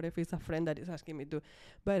event or if it's a friend that is asking me to.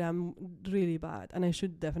 But I'm really bad, and I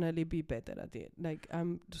should definitely be better at it. Like,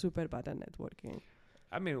 I'm super bad at networking.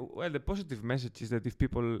 I mean, well, the positive message is that if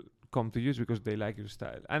people come to you, it's because they like your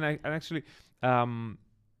style. And actually,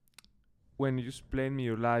 when you explained me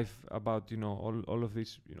your life about, all of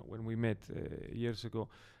this, when we met years ago,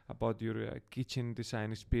 about your kitchen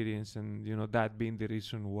design experience and, that being the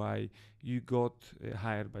reason why you got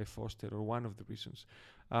hired by Foster, or one of the reasons,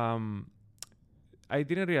 I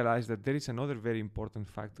didn't realize that there is another very important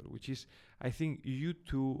factor, which is, I think you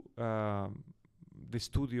two the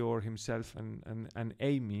studio or himself and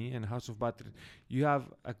Amy and House of Butter, you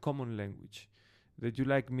have a common language that you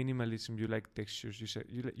like minimalism, you like textures,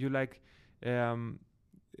 you like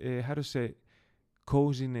how to say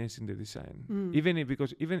coziness in the design.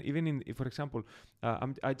 Because even in, for example,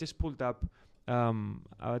 I just pulled up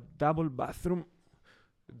a double bathroom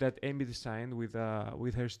that Amy designed with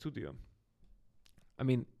her studio. I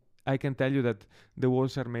mean, I can tell you that the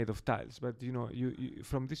walls are made of tiles, but you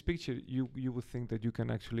from this picture you would think that you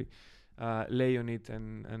can actually lay on it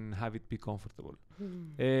and have it be comfortable.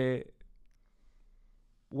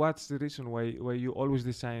 What's the reason why you always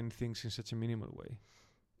design things in such a minimal way?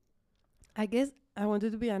 I guess I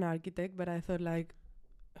wanted to be an architect, but I thought like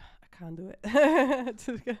I can't do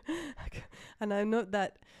it. And I'm not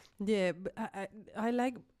that. Yeah, but I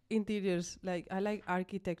like interiors. Like I like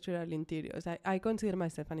architectural interiors. I consider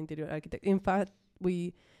myself an interior architect. In fact,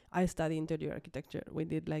 I study interior architecture. We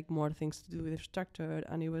did like more things to do with structure,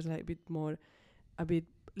 and it was like a bit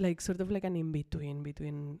like sort of like an in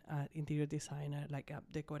between interior designer, like a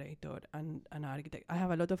decorator and an architect. I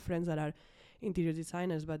have a lot of friends that are interior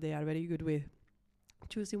designers, but they are very good with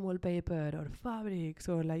choosing wallpaper or fabrics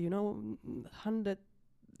or 100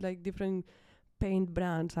 like different paint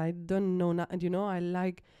brands. I don't know I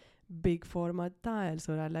like big format tiles,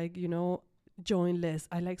 or I like jointless.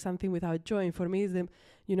 I like something without joint. For me, is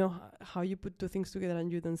how you put two things together and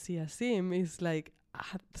you don't see a seam is like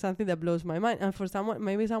something that blows my mind. And for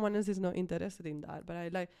maybe someone else is not interested in that, but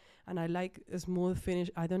I like a smooth finish.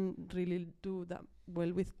 I don't really do that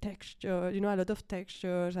well with texture, a lot of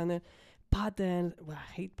textures and then patterns. Well,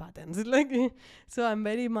 I hate patterns. So I'm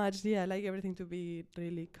very much, I like everything to be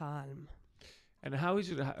really calm. And how is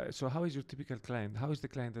your typical client? How is the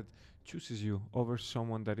client that chooses you over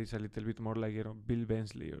someone that is a little bit more like Bill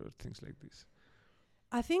Bensley or things like this?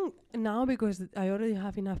 I think now, because I already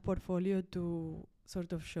have enough portfolio to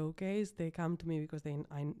sort of showcase, they come to me because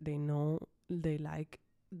they know they like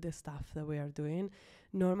the stuff that we are doing.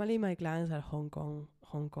 Normally my clients are Hong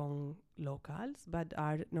Kong locals, but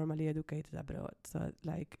are normally educated abroad. So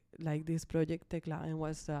like this project, the client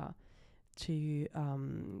was she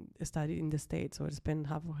studied in the States or spent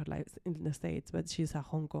half of her life in the States, but she's a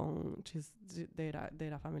Hong Kong. They're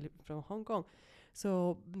a family from Hong Kong.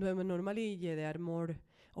 So normally, they are more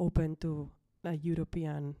open to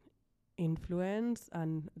European influence,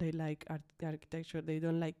 and they like architecture. They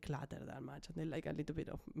don't like clutter that much, and they like a little bit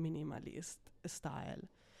of minimalist style.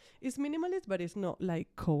 It's minimalist, but it's not like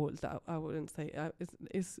cold. I wouldn't say.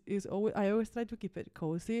 It's always. I always try to keep it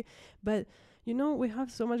cozy, but we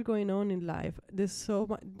have so much going on in life. There's so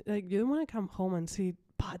much. Like, you don't want to come home and see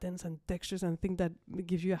patterns and textures and think that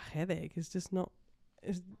gives you a headache. It's just not.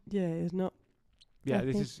 It's not. Yeah,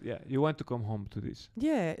 you want to come home to this.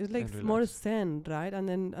 Yeah, it's like more zen, right? And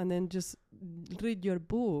then just read your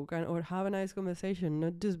book or have a nice conversation,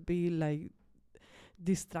 not just be like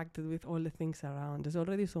distracted with all the things around. There's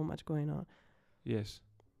already so much going on. Yes.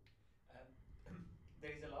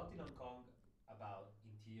 There is a lot in Hong Kong about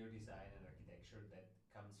interior design and architecture that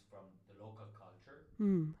comes from the local culture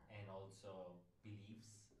and also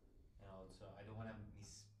beliefs, and also I don't want to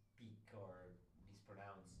misspeak or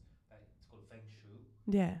mispronounce, but it's called Feng Shui.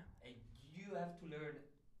 Yeah. And you have to learn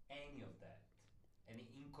any of that and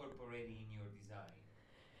incorporate it in your design.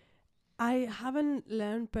 I haven't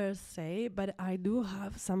learned per se, but I do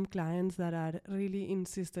have some clients that are really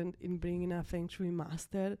insistent in bringing a Feng Shui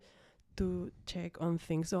master to check on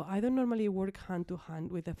things. So I don't normally work hand to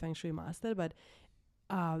hand with a Feng Shui master, but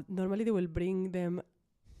normally they will bring them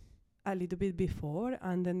a little bit before,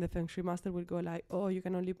 and then the Feng Shui master will go like, oh, you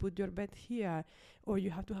can only put your bed here, or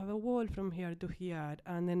you have to have a wall from here to here.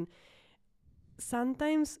 And then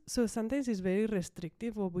sometimes it's very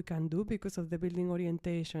restrictive what we can do because of the building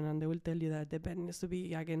orientation, and they will tell you that the bed needs to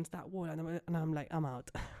be against that wall, and I'm like, I'm out.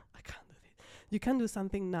 I can't do this. You can do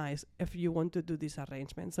something nice if you want to do this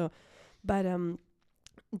arrangement. So, but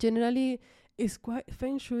generally, it's quite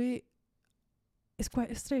Feng Shui. It's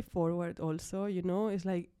quite straightforward. Also, it's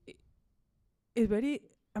like it's very.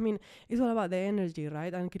 I mean, it's all about the energy,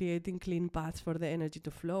 right? And creating clean paths for the energy to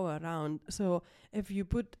flow around. So if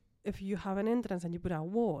you have an entrance and you put a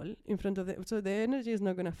wall in front of so the energy is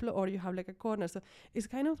not going to flow, or you have like a corner. So it's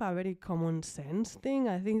kind of a very common sense thing.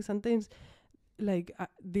 I think sometimes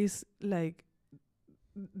these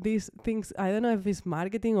things, I don't know if it's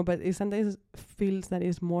marketing but it sometimes feels that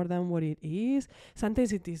it's more than what it is.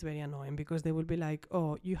 Sometimes it is very annoying because they will be like,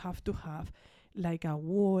 oh, you have to have like a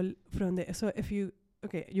wall from the, so if you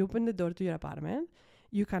open the door to your apartment,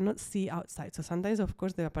 you cannot see outside. So sometimes, of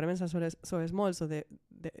course, the apartments are so small, so the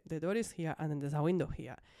door is here and then there's a window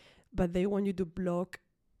here. But they want you to block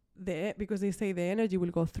because they say the energy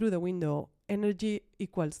will go through the window. Energy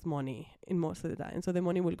equals money in most of the time, so the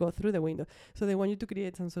money will go through the window. So they want you to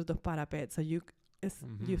create some sort of parapet, so you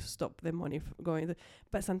you stop the money going.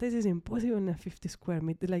 But sometimes it's impossible in a 50 square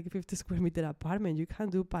meter apartment. You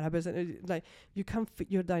can't do parapets, and like you can't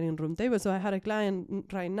fit your dining room table. So I had a client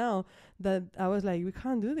right now that I was like, we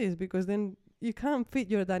can't do this because then you can't fit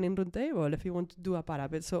your dining room table if you want to do a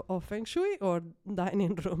parapet. So or feng shui or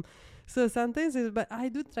dining room. So sometimes but I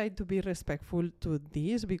do try to be respectful to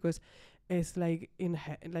this because it's like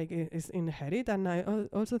it's inherent, and I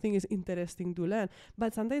also think it's interesting to learn.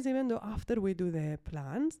 But sometimes even though after we do the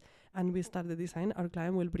plans and we start the design, our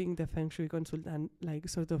client will bring the feng shui consultant like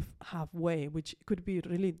sort of halfway, which could be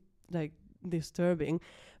really like disturbing.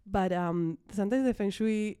 But sometimes the feng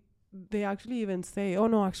shui, they actually even say, oh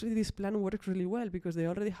no, actually this plan works really well because they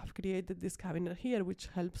already have created this cabinet here which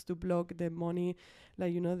helps to block the money,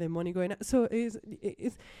 like, you know, the money going out. So it's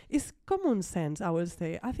common sense, I would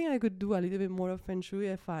say. I think I could do a little bit more of feng shui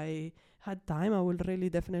if I had time. I would really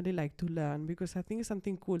definitely like to learn because I think it's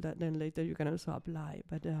something cool that then later you can also apply.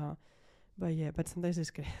 But sometimes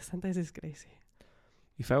it's sometimes it's crazy.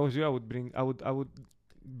 If I was you, I would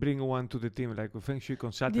bring one to the team, like a feng shui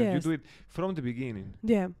consultant. Yes. You do it from the beginning.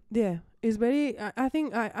 Yeah. It's very. I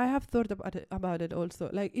think I have thought about it also.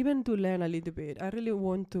 Like even to learn a little bit. I really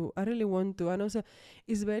want to. And also,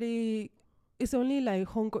 it's only like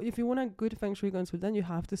Hong Kong. If you want a good feng shui consultant, you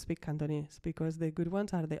have to speak Cantonese because the good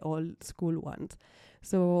ones are the old school ones.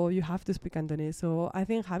 So you have to speak Cantonese. So I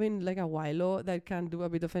think having like a Wailo that can do a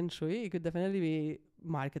bit of feng shui, it could definitely be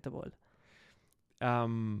marketable.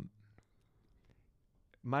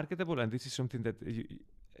 Marketable, and this is something that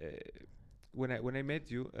when I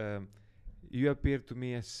met you, you appeared to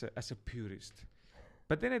me as a purist,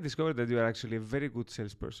 but then I discovered that you are actually a very good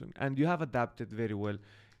salesperson, and you have adapted very well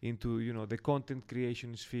into, you know, the content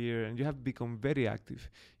creation sphere, and you have become very active.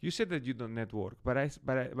 You said that you don't network, but I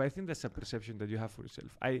think that's a perception that you have for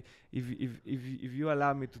yourself. If you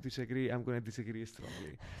allow me to disagree, I'm going to disagree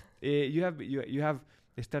strongly. You have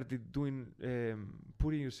started doing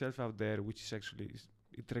putting yourself out there, which is actually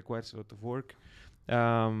it requires a lot of work,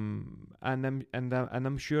 and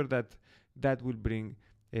I'm sure that will bring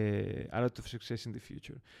a lot of success in the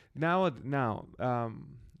future. Now,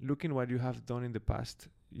 looking what you have done in the past,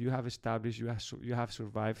 you have established, you have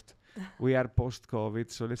survived. We are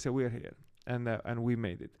post-COVID, so let's say we are here, and we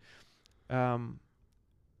made it.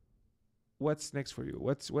 What's next for you?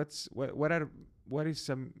 What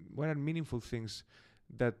are meaningful things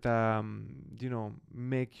that you know,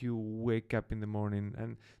 make you wake up in the morning,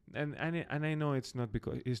 and I know it's not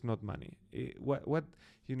because it's not money. What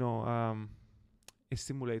you know it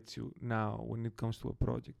stimulates you now when it comes to a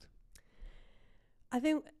project? I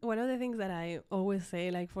think one of the things that I always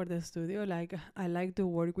say, like for the studio, like I like to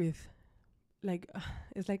work with, like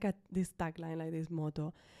it's like this tagline, like this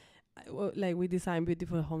motto. Like we design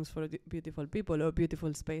beautiful homes for beautiful people, or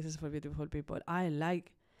beautiful spaces for beautiful people. I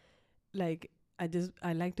like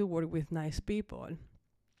to work with nice people.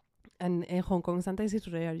 And in Hong Kong, sometimes it's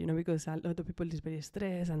rare, you know, because a lot of people is very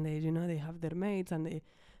stressed, and they, you know, they have their mates and they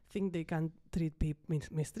think they can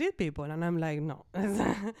mistreat people. And I'm like, no.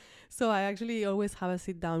 So I actually always have a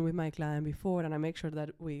sit down with my client before, and I make sure that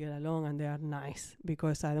we get along and they are nice,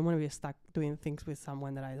 because I don't want to be stuck doing things with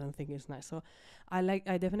someone that I don't think is nice. So I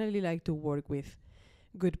definitely like to work with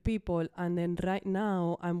good people. And then right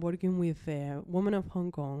now I'm working with Women of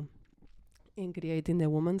Hong Kong in creating the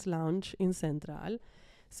Women's Lounge in Central.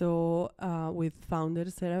 So with founder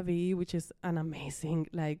Sarah V, which is an amazing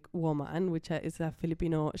like woman, which is a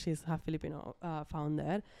Filipino, she's a Filipino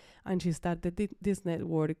founder, and she started this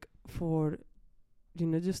network for, you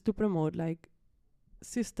know, just to promote like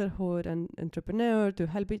sisterhood and entrepreneur, to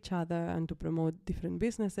help each other and to promote different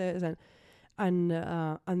businesses, and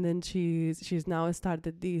then she's now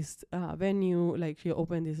started this venue, like she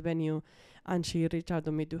opened this venue, and she reached out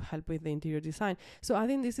to me to help with the interior design. So I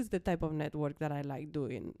think this is the type of network that I like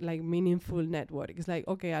doing, like meaningful network. It's like,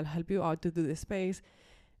 okay, I'll help you out to do the space.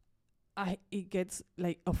 It gets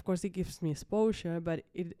like, of course it gives me exposure, but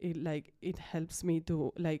it helps me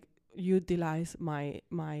to like utilize my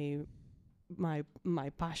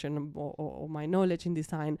passion or my knowledge in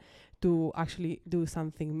design to actually do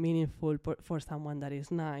something meaningful for someone that is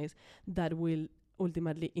nice, that will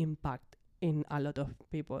ultimately impact in a lot of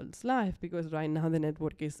people's life, because right now the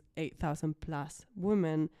network is 8,000 plus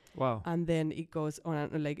women, Wow. and then it goes on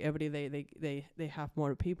and like every day they have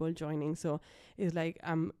more people joining. So it's like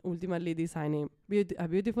I'm ultimately designing a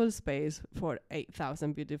beautiful space for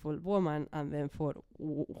 8,000 beautiful women, and then for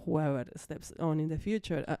whoever steps on in the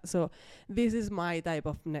future. So this is my type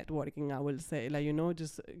of networking, I will say, like, you know,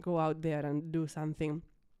 just go out there and do something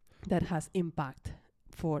that has impact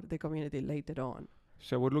for the community later on.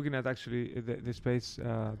 So we're looking at actually the space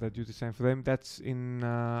that you designed for them. That's in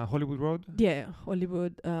Hollywood Road. Yeah,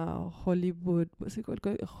 Hollywood, what's it called?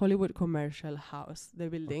 Hollywood Commercial House, the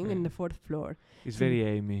building in Okay. the 4th floor. It's very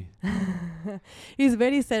Amy. It's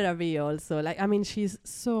very Sarah V also. Like, I mean, she's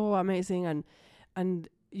so amazing, and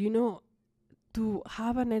you know, to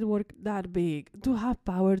have a network that big, to have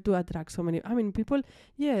power to attract so many. I mean, people.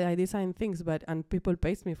 Yeah, I design things, and people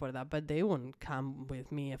pays me for that, but they won't come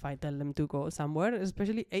with me if I tell them to go somewhere.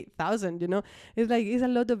 Especially 8,000. You know, it's like it's a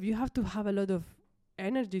lot of. You have to have a lot of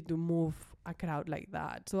energy to move a crowd like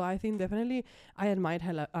that. So I think definitely I admire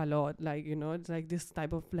her a lot. Like, you know, it's like this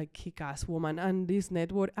type of like kick-ass woman, and this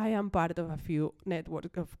network, I am part of a few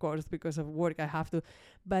networks, of course, because of work I have to,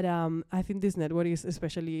 but I think this network is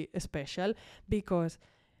especially special because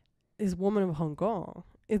it's women of Hong Kong.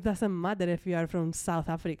 It doesn't matter if you are from South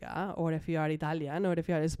Africa or if you are Italian or if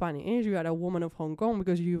you are Spanish, you are a woman of Hong Kong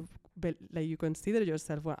because you consider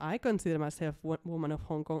yourself, well, I consider myself woman of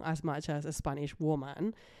Hong Kong as much as a Spanish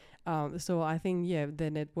woman. So I think, yeah,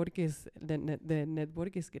 the network is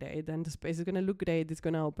great, and the space is gonna look great. It's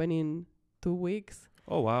gonna open in 2 weeks.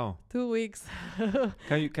 Oh wow. 2 weeks.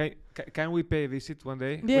 Can we pay a visit one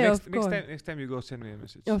day? Yeah, Well, of course. Next time you go, send me a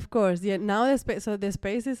message. Of course, yeah. Now the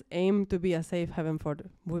space is aimed to be a safe haven for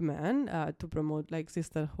women, to promote like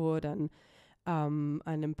sisterhood and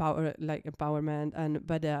empowerment,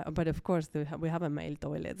 but of course we have a male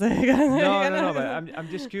toilet. No, but I'm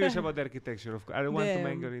just curious about the architecture. Of course, I don't want to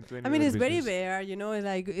mingle into any. I mean, other it's very business. bare, you know. It's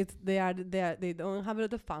like they don't have a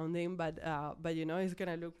lot of founding, but you know, it's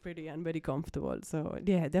gonna look pretty and very comfortable. So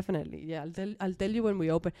yeah, definitely, yeah. I'll tell you when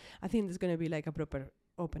we open. I think there's gonna be like a proper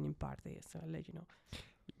opening party, so I'll let you know.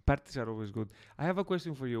 Parties are always good. I have a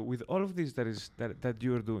question for you. With all of this that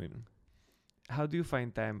you're doing, how do you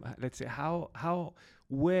find time? Let's say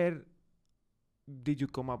where did you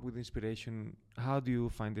come up with inspiration? How do you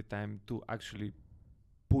find the time to actually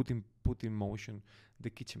put in motion the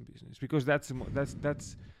kitchen business? Because that's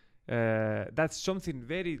something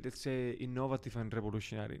very, let's say, innovative and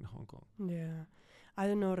revolutionary in Hong Kong. Yeah, I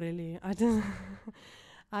don't know really. I just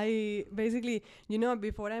I basically, you know,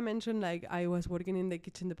 before I mentioned like I was working in the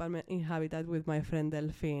kitchen department in Habitat with my friend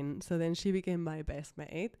Delphine. So then she became my best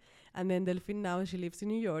mate, and then Delphine now she lives in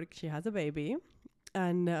New York. She has a baby,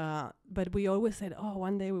 and but we always said, oh,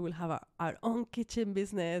 one day we will have our own kitchen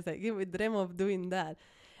business. Like we dream of doing that,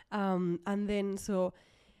 and then so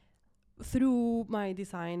through my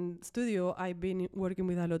design studio, I've been working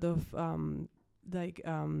with a lot of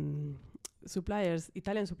suppliers,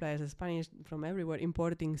 Italian suppliers, Spanish, from everywhere,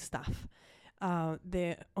 importing stuff.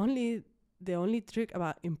 The only trick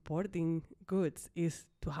about importing goods is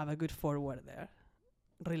to have a good forwarder,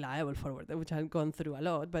 reliable forwarder, which I've gone through a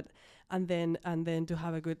lot. But and then to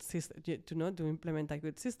have a good system, to implement a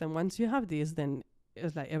good system. Once you have this, then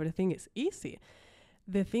it's like everything is easy.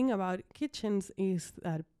 The thing about kitchens is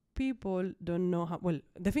that people don't know how. Well,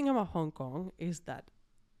 the thing about Hong Kong is that,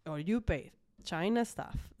 or you pay China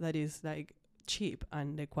stuff that is like cheap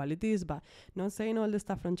and the quality is bad. Not saying all the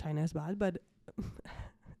stuff from China is bad, but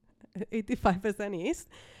 85% is.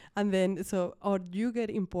 And then or you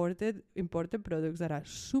get imported products that are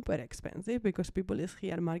super expensive because people is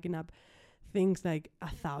here marking up things like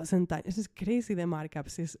 1,000 times. This is crazy. The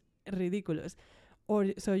markups is ridiculous.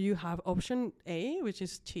 Or so you have option A, which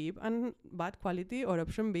is cheap and bad quality, or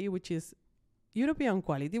option B, which is European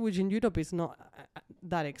quality, which in Europe is not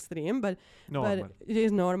that extreme, but it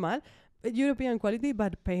is normal. European quality,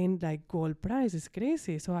 but paying like gold price is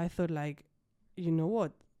crazy. So I thought, like, you know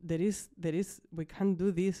what? There is we can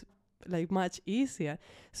do this like much easier.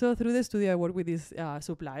 So through the studio, I work with these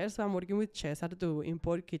suppliers. So I'm working with Cesar to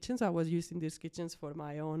import kitchens. I was using these kitchens for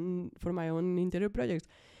my own interior projects.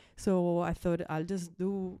 So I thought I'll just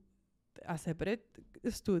do a separate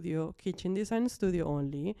studio, kitchen design studio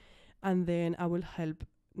only. And then I will help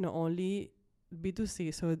not only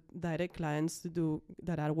B2C, so direct clients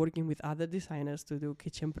that are working with other designers to do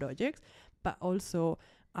kitchen projects, but also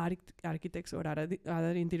architects or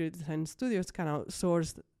other interior design studios can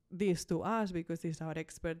outsource this to us because it's our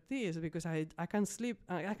expertise. Because I can sleep,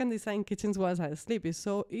 I can design kitchens while I sleep. It's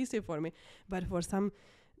so easy for me. But for some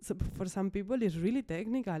so for some people it's really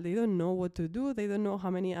technical. They don't know what to do. They don't know how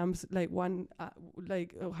many amps,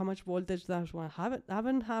 how much voltage does one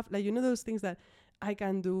haven't have, like, you know, those things that I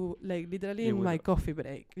can do like literally in my coffee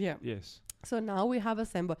break. Yeah. Yes. So now we have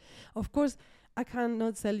assembled. Of course, I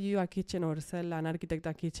cannot sell you a kitchen or sell an architect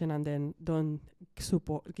a kitchen and then don't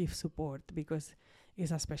give support, because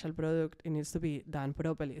it's a special product. It needs to be done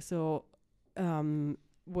properly. So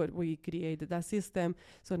what we created a system.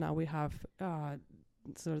 So now we have a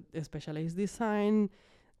specialized design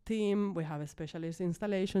team, we have a specialist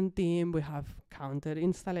installation team, we have counter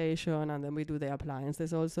installation, and then we do the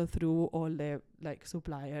appliances also through all the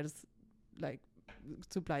suppliers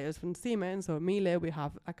from Siemens or Miele. We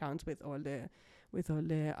have accounts with all the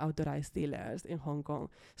authorized dealers in Hong Kong,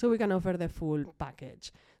 so we can offer the full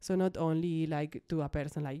package. So not only like to a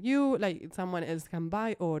person like you, like someone else can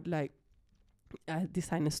buy, or like a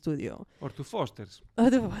design studio or to Foster's.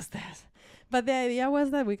 But the idea was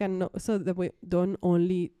that we don't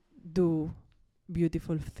only do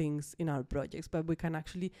beautiful things in our projects, but we can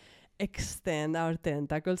actually extend our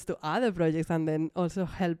tentacles to other projects and then also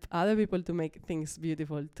help other people to make things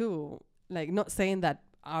beautiful too. Like, not saying that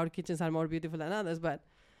our kitchens are more beautiful than others, but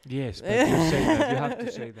yes, but you say that. You have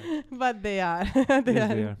to say that. But they are. They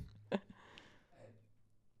are.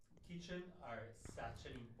 Kitchen are such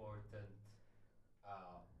an important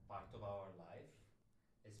part of our life,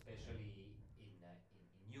 especially in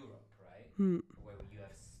Europe, right? Where you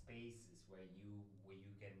have spaces where you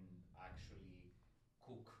can actually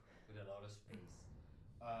cook with a lot of space,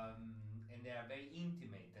 and they are very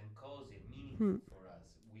intimate and cozy and meaningful for us.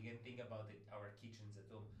 We can think about our kitchens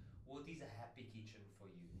at home. What is a happy kitchen for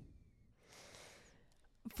you?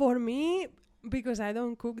 For me, because I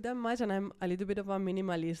don't cook that much and I'm a little bit of a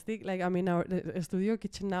minimalistic, like, I mean, the studio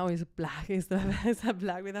kitchen now is black. It's a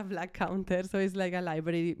black with a black counter, so it's like a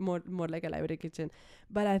library, more like a library kitchen.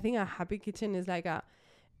 But I think a happy kitchen is like a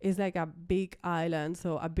big island,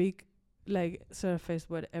 so a big like surface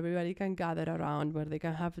where everybody can gather around, where they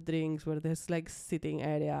can have drinks, where there's like sitting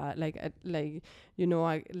area, like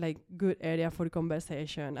good area for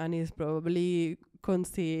conversation, and it's probably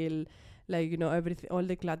concealed. Like, you know, everything, all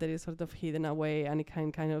the clutter is sort of hidden away, and it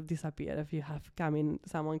can kind of disappear if you have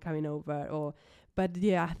someone coming over. But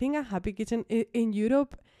yeah, I think a happy kitchen in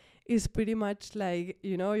Europe is pretty much like,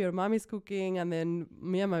 you know, your mom is cooking, and then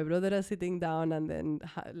me and my brother are sitting down, and then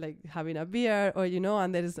having a beer, or, you know,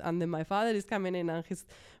 and then my father is coming in and he's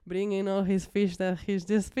bringing all his fish that he's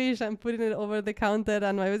just fished and putting it over the counter,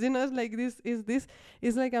 and my cousin is like, this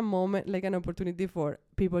is like a moment, like an opportunity for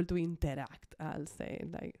people to interact. I'll say,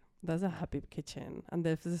 like, that's a happy kitchen, and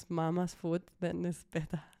if this mama's food, then it's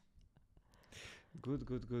better.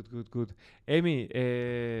 Good. Amy,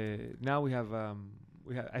 now we have.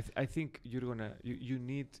 I think you're gonna. You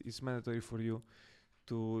need. It's mandatory for you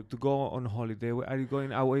to go on holiday. Are you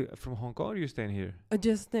going away from Hong Kong, or are you staying here?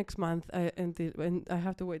 Just next month. I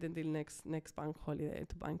have to wait until next bank holiday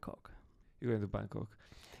to Bangkok. You're going to Bangkok.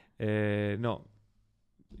 No,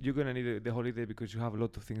 you're gonna need the holiday because you have a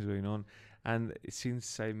lot of things going on. And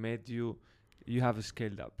since I met you, you have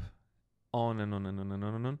scaled up on and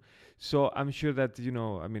on. So I'm sure that, you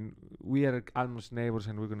know, I mean, we are almost neighbors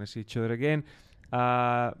and we're going to see each other again.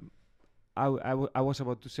 I was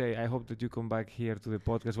about to say, I hope that you come back here to the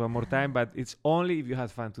podcast one more time, but it's only if you had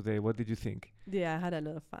fun today. What did you think? Yeah, I had a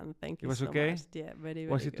lot of fun. Thank you. It was so okay? much. Yeah, very, very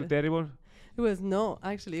Was it good. too terrible? It was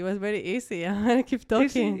actually, it was very easy. I'm going to keep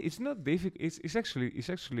talking. It's not difficult. It's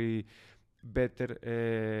actually better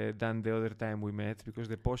than the other time we met, because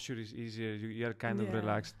the posture is easier. You are kind of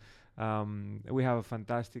relaxed. We have a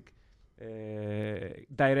fantastic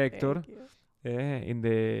director in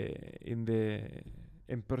the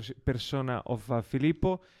persona of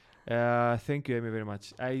Filippo. Thank you, Amy, very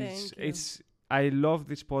much. I love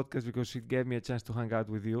this podcast because it gave me a chance to hang out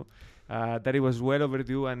with you. That it was well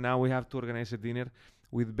overdue, and now we have to organize a dinner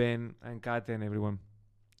with Ben and Kate and everyone.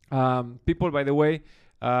 People, by the way,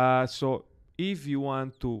 so if you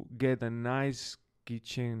want to get a nice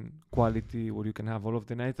kitchen quality where you can have all of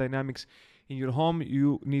the nice dynamics in your home,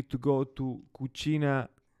 you need to go to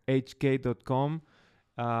cucinahk.com,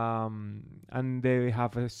 and they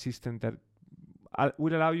have a system that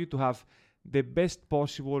will allow you to have the best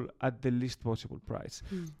possible at the least possible price.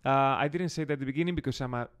 I didn't say that at the beginning because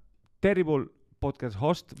I'm a terrible podcast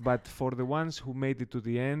host, but for the ones who made it to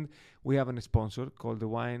the end, we have a sponsor called the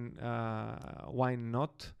Wine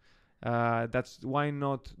Not. That's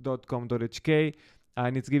winenot.com.hk,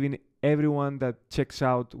 and it's giving everyone that checks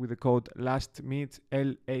out with the code LASTMEET,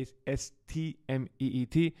 LASTMEET,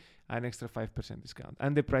 an extra 5% discount.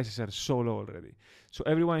 And the prices are so low already. So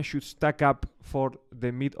everyone should stack up for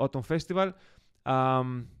the Mid-Autumn Festival.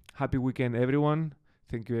 Happy weekend, everyone.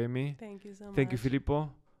 Thank you, Amy. Thank you so much. Thank you,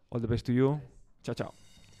 Filippo. All the best to you. Nice. Ciao, ciao.